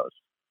 Who knows?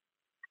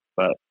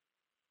 But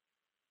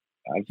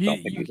I just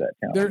don't think he's that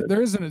talented.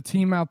 There isn't a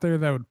team out there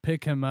that would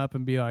pick him up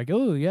and be like,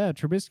 oh, yeah,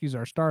 Trubisky's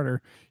our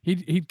starter.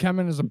 He'd come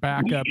in as a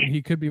backup, and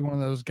he could be one of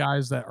those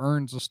guys that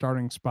earns a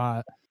starting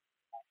spot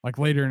like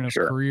later in his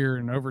career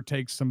and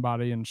overtakes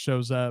somebody and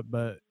shows up.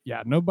 But,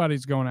 yeah,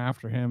 nobody's going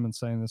after him and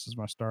saying this is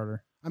my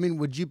starter. I mean,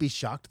 would you be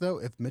shocked, though,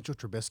 if Mitchell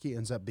Trubisky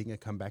ends up being a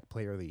comeback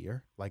player of the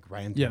year like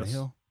Ryan Tannehill?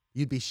 Yes.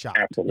 You'd be shocked.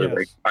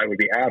 Absolutely. Yes. I would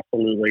be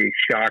absolutely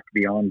shocked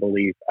beyond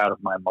belief, out of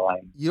my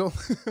mind. You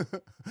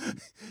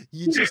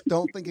just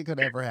don't think it could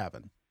ever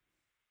happen.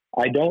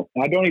 I don't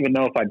even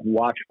know if I'd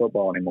watch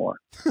football anymore.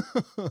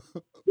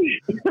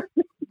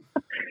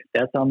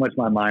 That's how much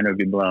my mind would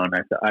be blown.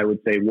 I would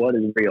say, what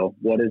is real?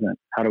 What isn't?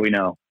 How do we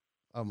know?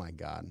 Oh my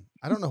God.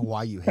 I don't know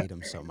why you hate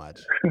him so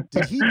much.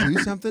 Did he do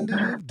something to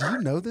you? Do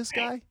you know this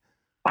guy?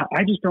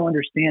 I just don't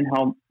understand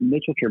how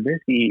Mitchell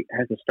Trubisky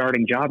has a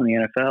starting job in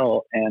the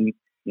NFL, and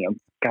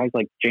guys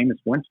like Jameis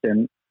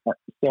Winston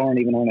still aren't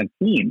even on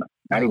a team,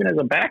 not even as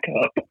a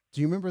backup.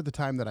 Do you remember the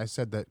time that I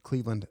said that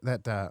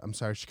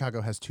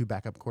Chicago has 2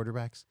 backup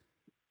quarterbacks?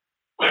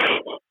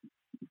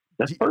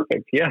 That's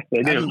perfect. Yes,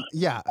 they do. I mean,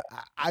 yeah,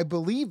 I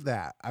believe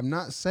that. I'm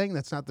not saying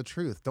that's not the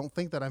truth. Don't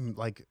think that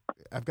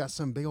I've got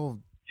some big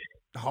old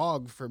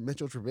hog for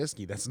Mitchell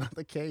Trubisky. That's not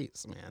the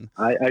case, man.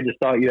 I just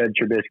thought you had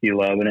Trubisky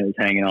love and it was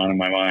hanging on in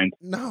my mind.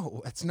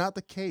 No, it's not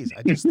the case.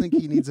 I just think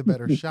he needs a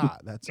better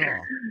shot. That's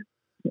all.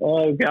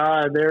 Oh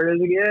God, there it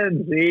is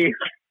again. See,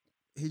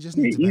 he just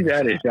needs. He's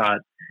had a shot.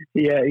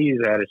 Yeah, he's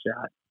had a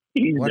shot.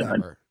 He's whatever.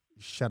 Done.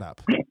 Shut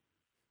up.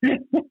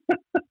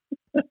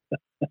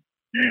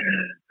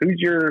 Who's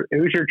your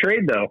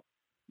trade though?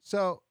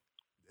 So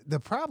the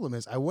problem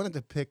is, I wanted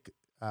to pick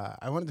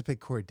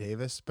Corey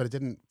Davis, but it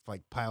didn't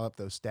pile up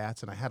those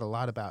stats, and I had a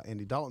lot about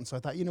Andy Dalton. So I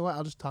thought, you know what,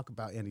 I'll just talk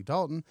about Andy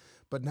Dalton.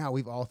 But now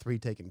we've all 3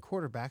 taken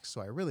quarterbacks, so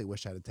I really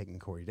wish I had taken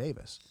Corey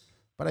Davis,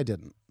 but I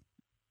didn't.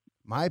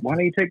 Why don't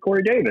you take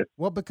Corey Davis?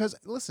 Well, because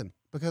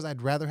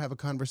I'd rather have a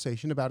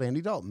conversation about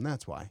Andy Dalton.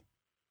 That's why.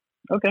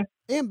 Okay.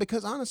 And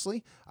because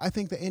honestly, I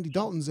think that Andy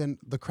Dalton's in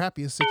the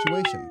crappiest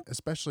situation,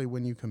 especially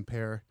when you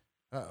compare.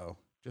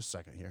 Just a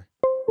second here.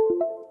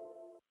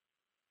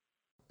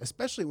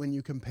 Especially when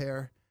you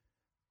compare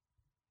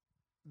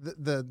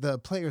the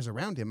players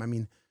around him. I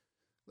mean,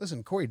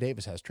 listen, Corey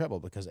Davis has trouble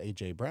because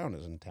A.J. Brown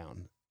is in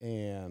town,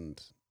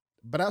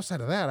 but outside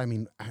of that, I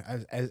mean,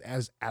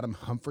 as Adam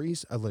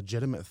Humphries a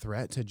legitimate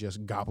threat to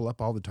just gobble up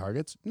all the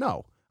targets?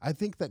 No. I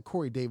think that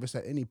Corey Davis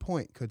at any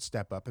point could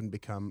step up and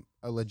become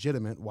a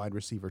legitimate wide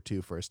receiver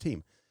 2 for his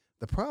team.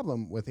 The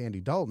problem with Andy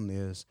Dalton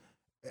is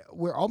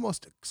we're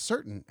almost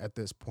certain at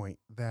this point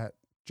that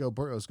Joe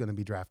Burrow is going to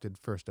be drafted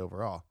first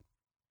overall.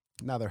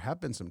 Now, there have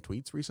been some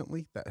tweets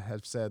recently that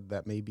have said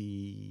that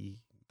maybe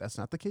that's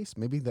not the case.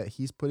 Maybe that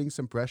he's putting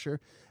some pressure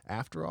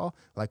after all,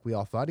 like we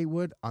all thought he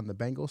would, on the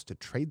Bengals to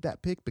trade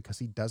that pick because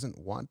he doesn't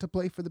want to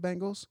play for the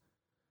Bengals.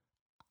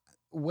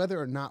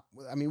 Whether or not,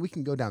 I mean, we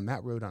can go down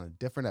that road on a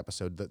different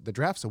episode. The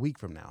draft's a week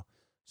from now.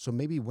 So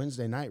maybe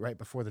Wednesday night, right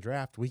before the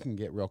draft, we can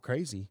get real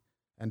crazy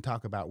and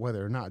talk about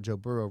whether or not Joe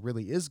Burrow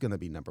really is going to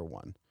be number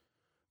one.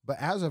 But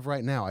as of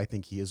right now, I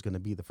think he is going to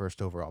be the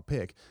first overall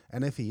pick.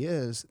 And if he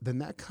is, then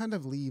that kind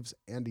of leaves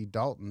Andy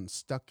Dalton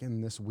stuck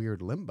in this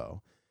weird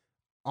limbo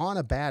on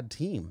a bad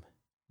team,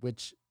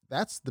 which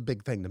that's the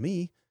big thing to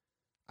me.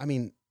 I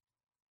mean,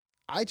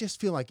 I just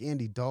feel like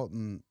Andy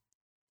Dalton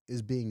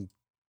is being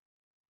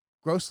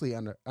grossly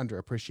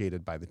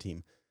underappreciated by the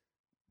team.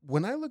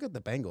 When I look at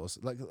the Bengals,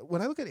 like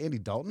when I look at Andy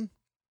Dalton,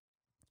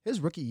 his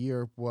rookie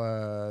year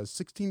was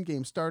 16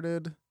 games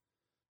started,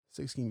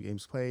 16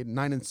 games played,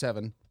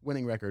 9-7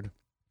 winning record.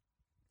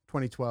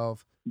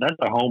 2012. That's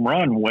a home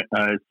run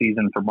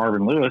season for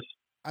Marvin Lewis.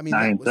 I mean,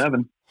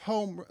 9-7.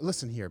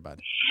 Listen here,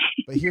 bud.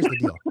 But here's the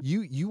deal.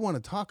 You want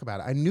to talk about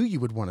it. I knew you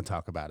would want to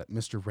talk about it,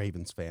 Mr.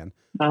 Ravens fan.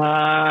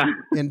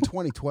 In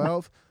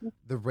 2012,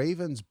 the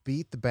Ravens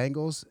beat the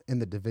Bengals in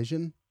the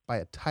division by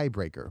a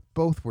tiebreaker.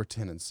 Both were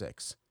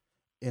 10-6.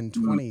 In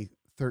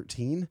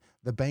 2013,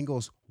 the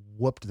Bengals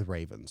whooped the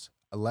Ravens.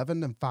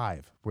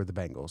 11-5 were the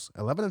Bengals.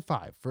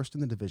 11-5, first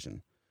in the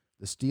division.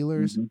 The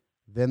Steelers,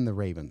 then the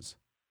Ravens.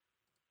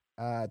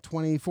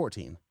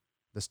 2014,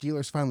 the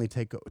Steelers finally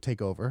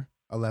take over.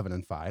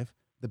 11-5.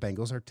 The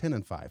Bengals are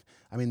 10-5.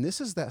 I mean, this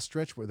is that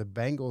stretch where the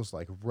Bengals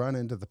like run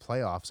into the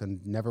playoffs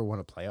and never won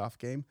a playoff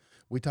game.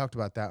 We talked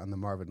about that on the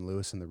Marvin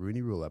Lewis and the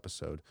Rooney Rule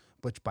episode,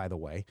 which, by the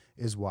way,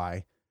 is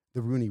why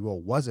the Rooney Rule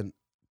was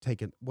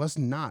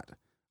not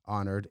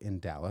honored in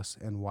Dallas,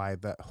 and why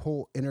that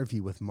whole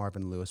interview with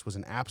Marvin Lewis was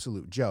an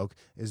absolute joke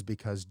is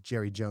because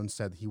Jerry Jones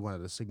said he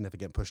wanted a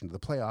significant push into the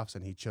playoffs,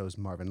 and he chose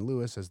Marvin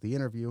Lewis as the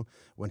interview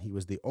when he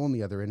was the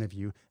only other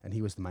interview, and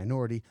he was the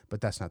minority,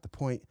 but that's not the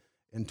point.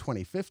 In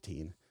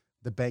 2015,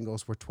 the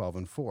Bengals were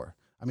 12-4.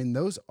 I mean,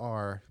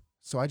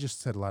 so I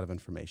just said a lot of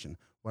information.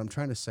 What I'm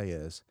trying to say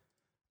is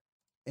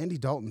Andy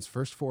Dalton's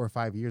first 4 or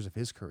 5 years of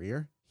his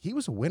career, he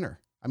was a winner.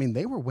 I mean,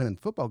 they were winning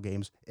football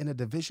games in a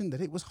division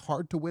that it was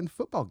hard to win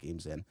football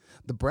games in.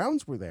 The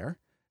Browns were there,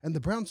 and the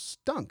Browns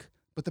stunk,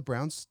 but the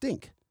Browns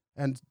stink.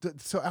 And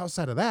so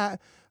outside of that,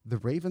 the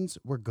Ravens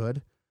were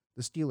good,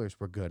 the Steelers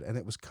were good, and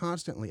it was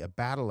constantly a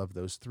battle of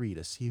those three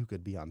to see who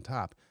could be on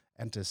top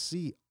and to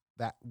see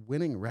that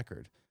winning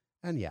record.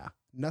 And yeah,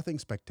 nothing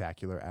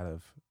spectacular out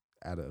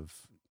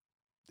of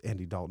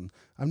Andy Dalton.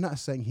 I'm not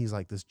saying he's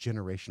like this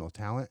generational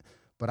talent,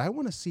 but I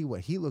want to see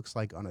what he looks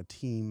like on a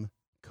team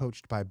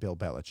coached by Bill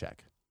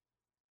Belichick.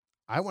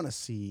 I want to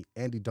see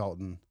Andy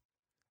Dalton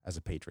as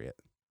a Patriot.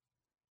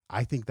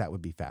 I think that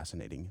would be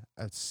fascinating.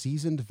 A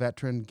seasoned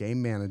veteran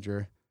game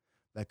manager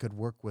that could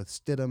work with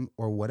Stidham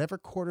or whatever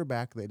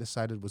quarterback they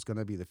decided was going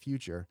to be the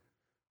future.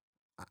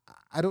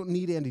 I don't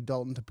need Andy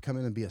Dalton to come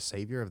in and be a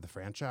savior of the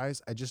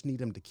franchise. I just need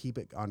him to keep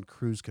it on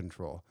cruise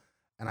control.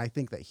 And I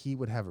think that he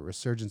would have a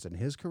resurgence in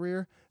his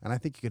career, and I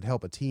think he could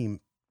help a team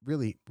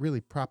really,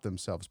 really prop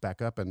themselves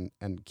back up and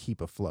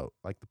keep afloat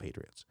like the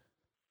Patriots.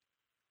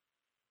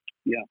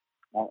 Yeah,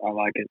 I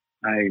like it.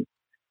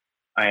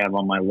 I have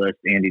on my list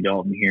Andy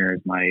Dalton here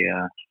as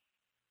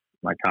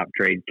my top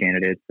trade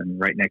candidates, and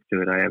right next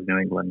to it I have New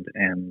England,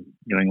 and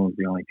New England's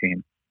the only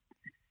team.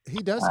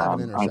 He does have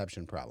an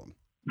interception problem.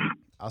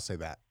 I'll say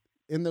that.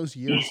 In those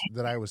years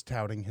that I was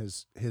touting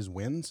his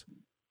wins,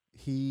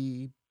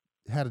 he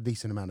had a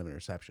decent amount of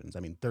interceptions.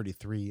 I mean,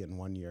 33 in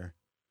one year,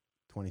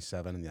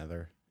 27 in the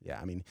other. Yeah,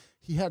 I mean,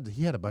 he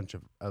had a bunch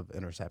of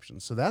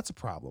interceptions, so that's a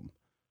problem.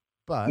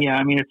 But yeah,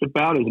 I mean, it's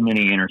about as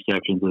many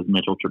interceptions as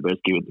Mitchell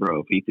Trubisky would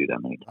throw if he threw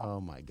that many times.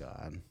 Oh my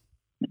God.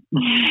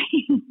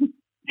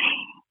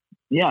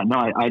 Yeah, no,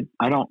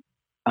 I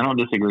don't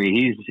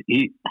disagree.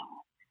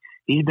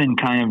 He's been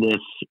kind of this,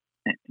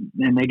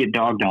 and they get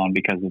dogged on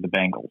because of the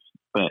Bengals,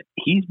 but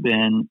he's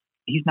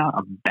not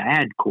a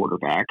bad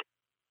quarterback.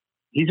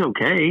 He's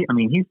okay. I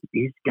mean,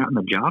 he's gotten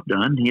the job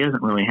done. He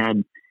hasn't really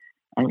had.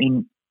 I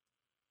mean,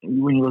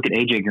 when you look at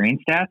AJ Green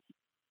stats,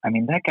 I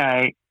mean, that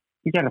guy,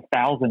 he's had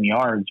 1,000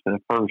 yards for the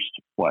first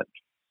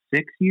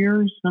 6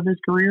 years of his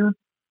career.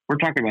 We're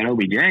talking about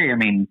OBJ. I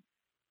mean,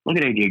 look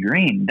at AJ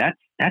Green.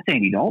 That's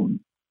Andy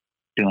Dalton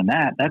doing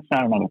that. That's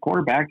not another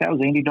quarterback. That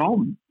was Andy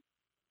Dalton.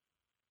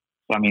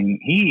 So I mean,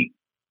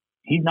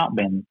 he's not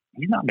been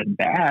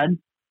bad.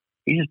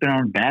 He's just been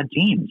on bad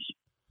teams.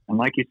 And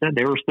like you said,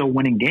 they were still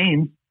winning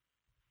games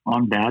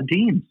on bad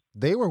teams.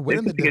 They were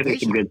winning the division.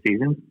 Some good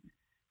seasons.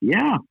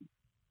 Yeah.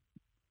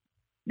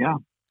 Yeah.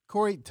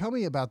 Corey, tell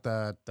me about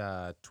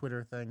the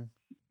Twitter thing.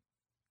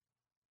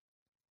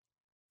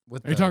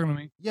 Are you talking to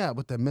me? Yeah,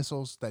 with the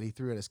missiles that he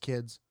threw at his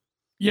kids.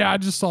 Yeah, I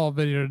just saw a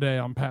video today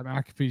on Pat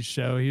McAfee's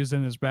show. He was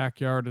in his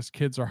backyard. His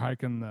kids are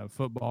hiking the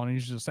football, and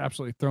he's just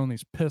absolutely throwing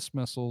these piss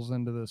missiles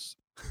into this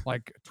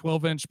like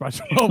 12-inch by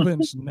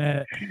 12-inch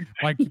net,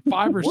 like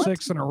 5 or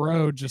 6 in a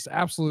row, just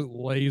absolute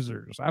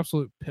lasers,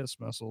 absolute piss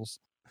missiles.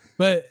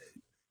 But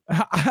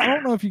I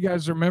don't know if you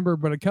guys remember,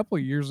 but a couple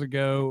of years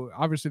ago,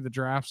 obviously the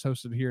draft's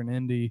hosted here in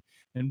Indy,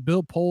 and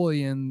Bill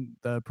Polian,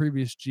 the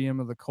previous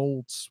GM of the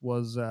Colts,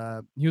 was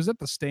he was at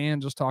the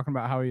stand just talking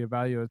about how he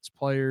evaluates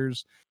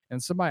players,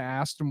 and somebody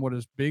asked him what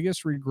his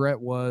biggest regret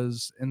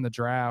was in the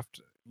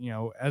draft,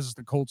 as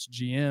the Colts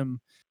GM.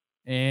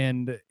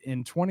 And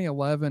in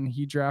 2011,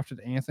 he drafted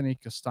Anthony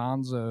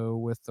Costanzo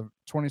with the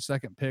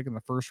 22nd pick in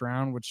the first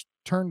round, which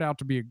turned out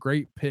to be a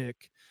great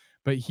pick.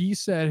 But he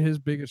said his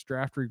biggest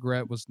draft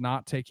regret was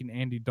not taking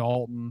Andy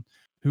Dalton,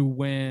 who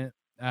went,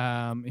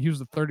 he was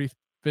the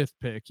 35th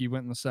pick. He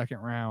went in the second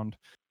round.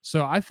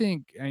 So I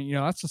think,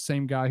 that's the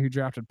same guy who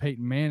drafted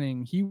Peyton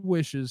Manning. He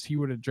wishes he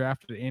would have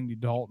drafted Andy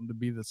Dalton to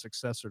be the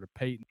successor to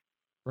Peyton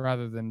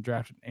rather than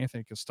drafted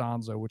Anthony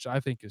Costanzo, which I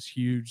think is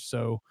huge.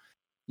 So,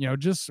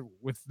 just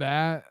with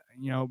that,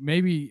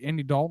 maybe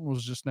Andy Dalton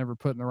was just never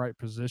put in the right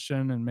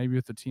position. And maybe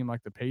with a team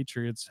like the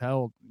Patriots,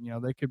 hell,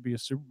 they could be a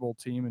Super Bowl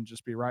team and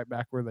just be right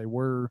back where they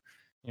were,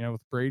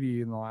 with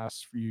Brady in the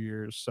last few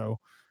years. So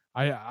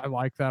I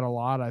like that a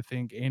lot. I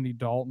think Andy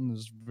Dalton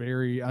is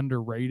very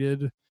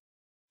underrated.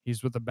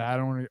 He's with a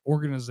bad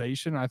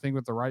organization. I think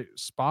with the right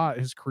spot,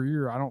 his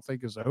career, I don't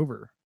think is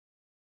over.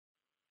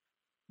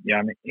 Yeah,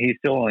 I mean, he's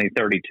still only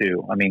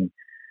 32. I mean,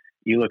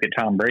 you look at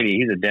Tom Brady,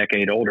 he's a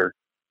decade older.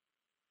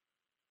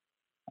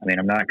 I mean,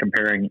 I'm not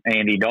comparing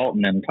Andy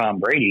Dalton and Tom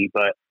Brady,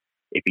 but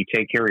if you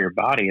take care of your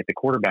body at the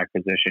quarterback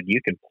position, you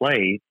can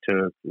play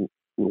to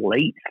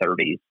late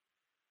 30s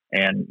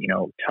and,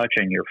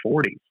 touching your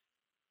 40s.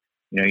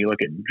 You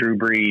look at Drew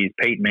Brees,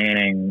 Peyton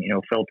Manning,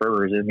 Phil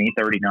Rivers, isn't he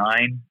 39?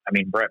 I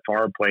mean, Brett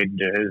Favre played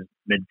into his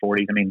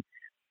mid-40s. I mean,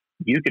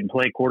 you can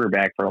play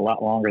quarterback for a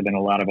lot longer than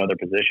a lot of other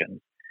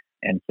positions.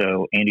 And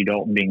so Andy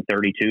Dalton being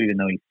 32, even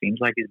though he seems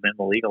like he's been in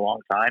the league a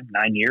long time,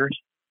 9 years,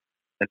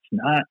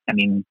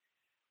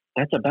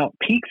 that's about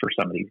peak for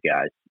some of these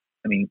guys.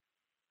 I mean,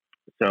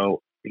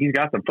 so he's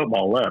got some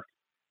football left.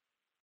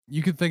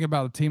 You could think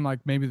about a team like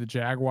maybe the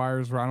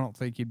Jaguars, where I don't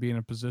think he'd be in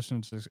a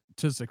position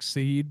to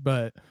succeed,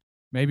 but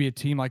maybe a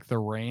team like the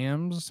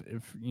Rams,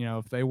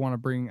 if they want to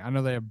bring, I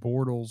know they have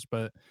Bortles,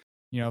 but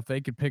if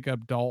they could pick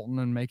up Dalton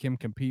and make him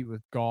compete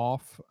with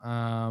Goff,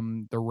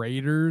 the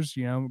Raiders,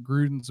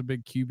 Gruden's a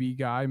big QB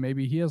guy.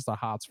 Maybe he has the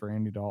hots for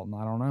Andy Dalton.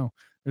 I don't know.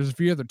 There's a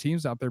few other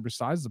teams out there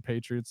besides the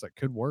Patriots that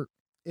could work.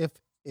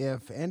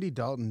 If Andy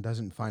Dalton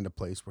doesn't find a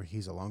place where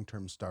he's a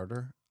long-term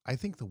starter, I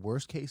think the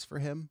worst case for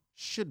him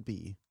should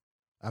be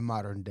a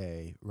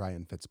modern-day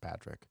Ryan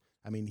Fitzpatrick.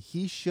 I mean,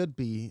 he should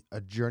be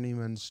a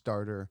journeyman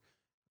starter,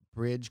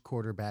 bridge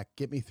quarterback.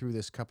 Get me through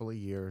this couple of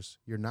years.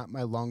 You're not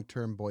my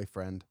long-term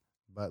boyfriend,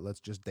 but let's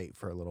just date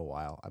for a little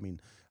while. I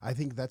mean, I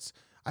think that's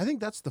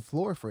the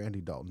floor for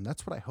Andy Dalton.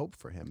 That's what I hope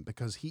for him,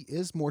 because he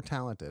is more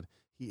talented.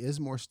 He is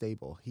more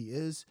stable. He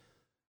is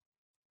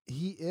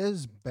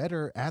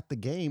better at the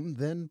game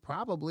than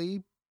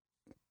probably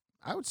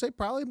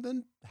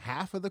than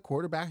half of the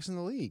quarterbacks in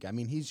the league. I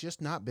mean, he's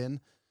just not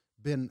been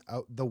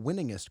the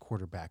winningest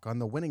quarterback on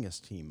the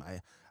winningest team.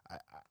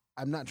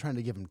 I'm not trying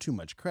to give him too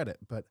much credit,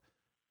 but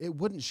it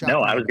wouldn't shock me.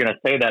 No, I was going to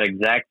say that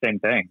exact same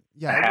thing.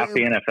 Yeah, half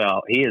the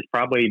NFL. He is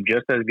probably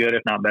just as good,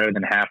 if not better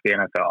than half the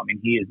NFL. I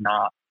mean, he is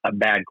not a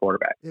bad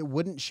quarterback. It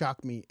wouldn't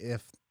shock me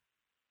if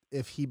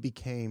he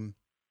became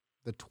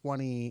the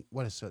 20,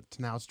 what is it?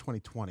 Now it's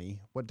 2020.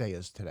 What day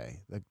is today?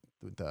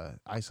 The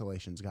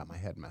isolation's got my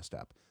head messed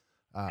up.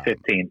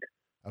 15th.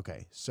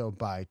 Okay. So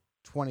by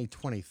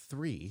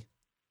 2023,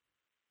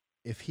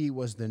 if he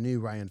was the new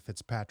Ryan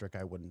Fitzpatrick,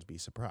 I wouldn't be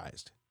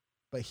surprised.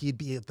 But he'd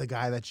be the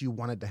guy that you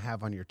wanted to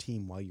have on your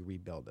team while you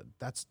rebuilded.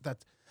 That's.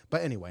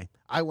 But anyway,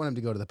 I want him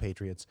to go to the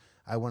Patriots.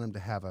 I want him to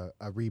have a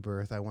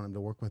rebirth. I want him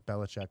to work with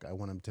Belichick.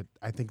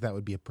 I think that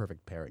would be a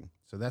perfect pairing.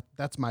 So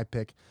that's my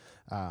pick.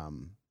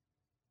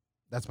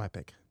 That's my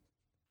pick.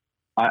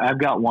 I've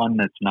got one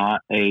that's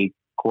not a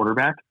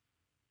quarterback.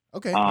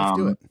 Okay, let's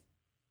do it.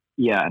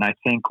 Yeah, and I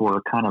think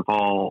we're kind of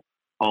all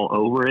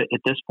over it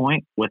at this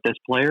point with this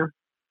player.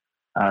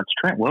 It's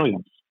Trent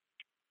Williams,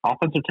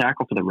 offensive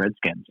tackle for the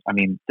Redskins. I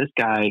mean, this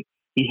guy,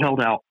 he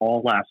held out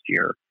all last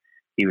year.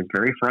 He was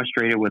very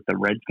frustrated with the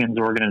Redskins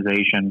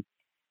organization.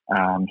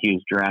 He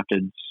was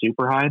drafted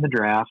super high in the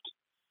draft,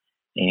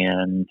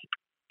 and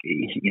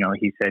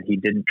he said he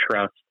didn't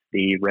trust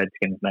the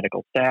Redskins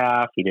medical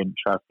staff. He didn't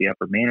trust the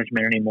upper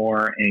management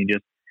anymore, and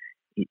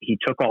he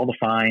took all the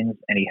fines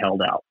and he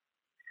held out.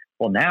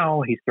 Well,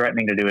 now he's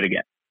threatening to do it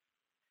again.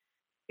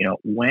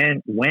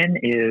 When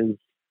is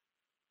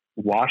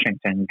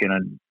Washington gonna?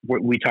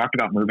 We talked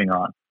about moving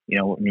on.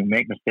 When you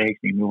make mistakes,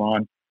 you move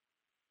on.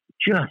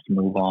 Just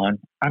move on.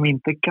 I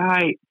mean, the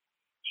guy,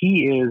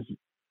 he's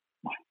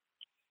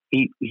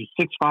 6'5",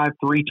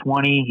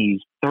 320.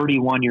 He's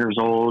 31 years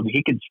old.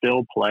 He can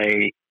still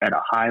play at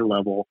a high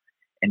level,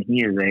 and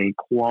he is a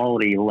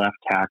quality left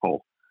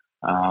tackle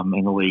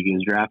in the league. He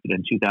was drafted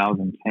in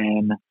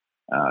 2010,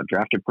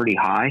 drafted pretty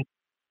high.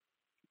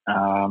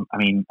 I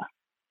mean,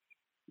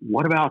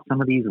 what about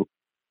some of these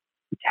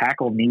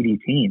tackle needy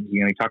teams.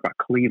 You talk about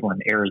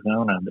Cleveland,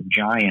 Arizona, the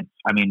Giants.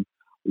 I mean,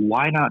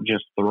 why not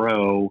just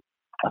throw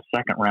a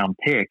second round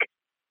pick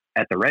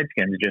at the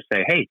Redskins and just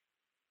say, hey,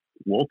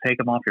 we'll take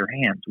them off your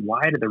hands?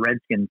 Why do the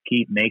Redskins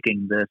keep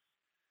making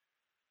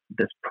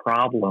this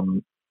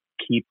problem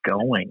keep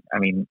going? I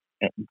mean,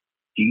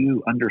 do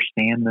you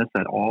understand this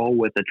at all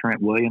with the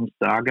Trent Williams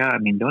saga? I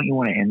mean, don't you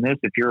want to end this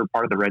if you're a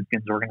part of the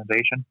Redskins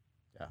organization?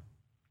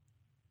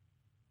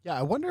 Yeah,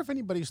 I wonder if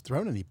anybody's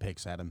thrown any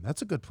picks at him.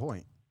 That's a good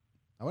point.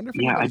 I wonder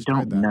if I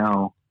don't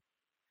know.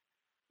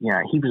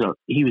 Yeah, he was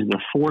the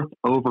 4th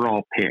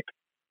overall pick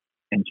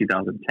in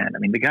 2010. I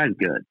mean, the guy's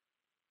good.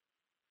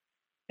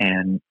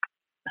 And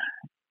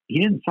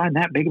he didn't sign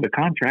that big of a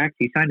contract.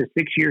 He signed a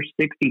 6-year,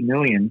 $60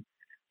 million,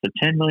 so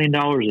 $10 million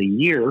a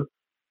year.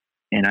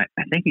 And I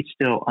think he's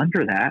still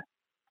under that,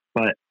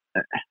 but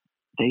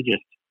they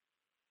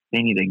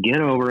need to get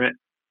over it.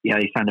 Yeah,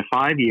 he signed a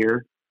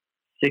 5-year,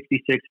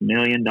 $66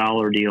 million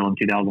deal in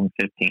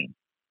 2015.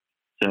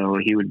 So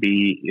it would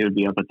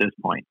be up at this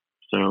point.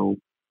 So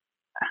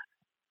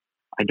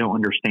I don't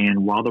understand,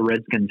 while the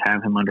Redskins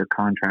have him under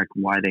contract,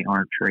 why they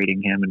aren't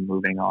trading him and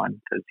moving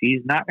on, because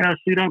he's not going to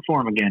suit up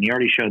for him again. He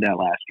already showed that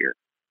last year.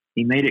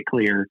 He made it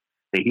clear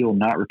that he will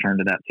not return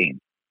to that team.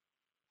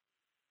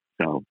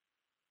 So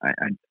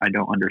I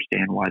don't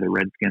understand why the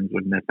Redskins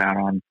would miss out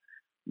on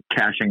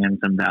cashing in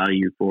some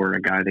value for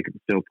a guy that can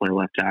still play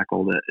left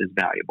tackle that is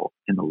valuable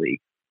in the league.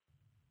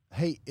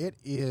 Hey, it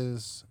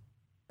is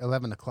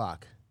 11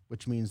 o'clock,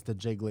 which means the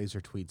Jay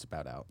Glazer tweet's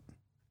about out.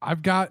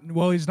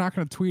 He's not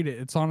going to tweet it.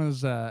 It's on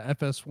his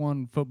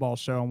FS1 football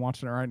show. I'm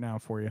watching it right now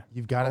for you.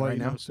 You've got it right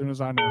now? As soon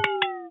as I know.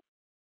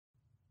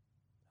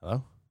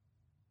 Hello?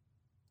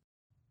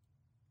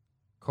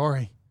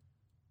 Corey.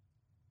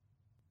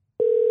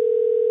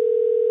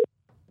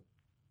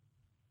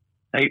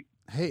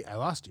 Hey, I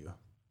lost you.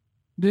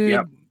 Dude.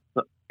 Yep.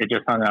 It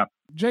just hung up.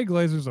 Jay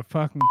Glazer's a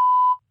fucking...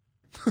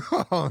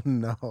 Oh,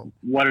 no.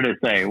 What did it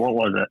say? What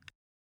was it?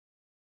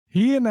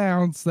 He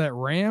announced that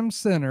Rams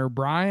center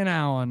Brian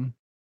Allen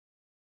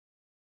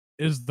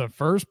is the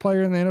first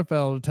player in the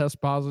NFL to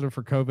test positive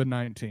for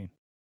COVID-19.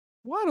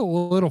 What a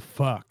little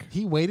fuck.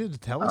 He waited to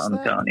tell us I'm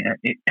that? telling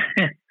you.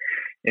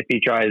 If he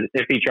tries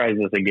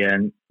this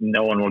again,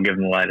 no one will give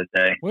him the light of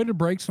day. Way to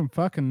break some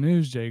fucking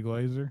news, Jay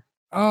Glazer.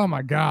 Oh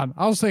my God.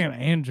 I was thinking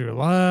Andrew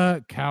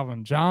Luck,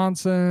 Calvin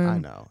Johnson. I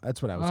know.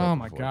 That's what I was Oh hoping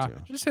my for, God.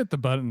 too. Just hit the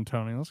button,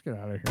 Tony. Let's get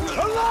out of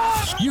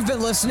here. You've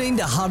been listening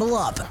to Huddle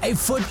Up, a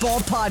football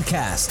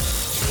podcast.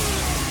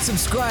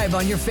 Subscribe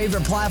on your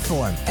favorite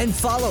platform and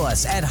follow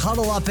us at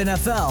Huddle Up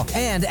NFL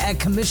and at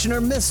Commissioner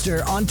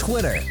Mister on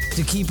Twitter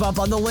to keep up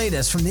on the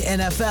latest from the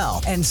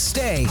NFL and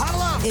stay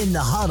in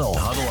the huddle.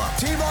 Huddle Up.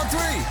 Team on 3.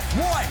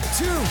 1,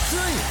 2,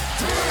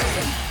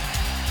 3.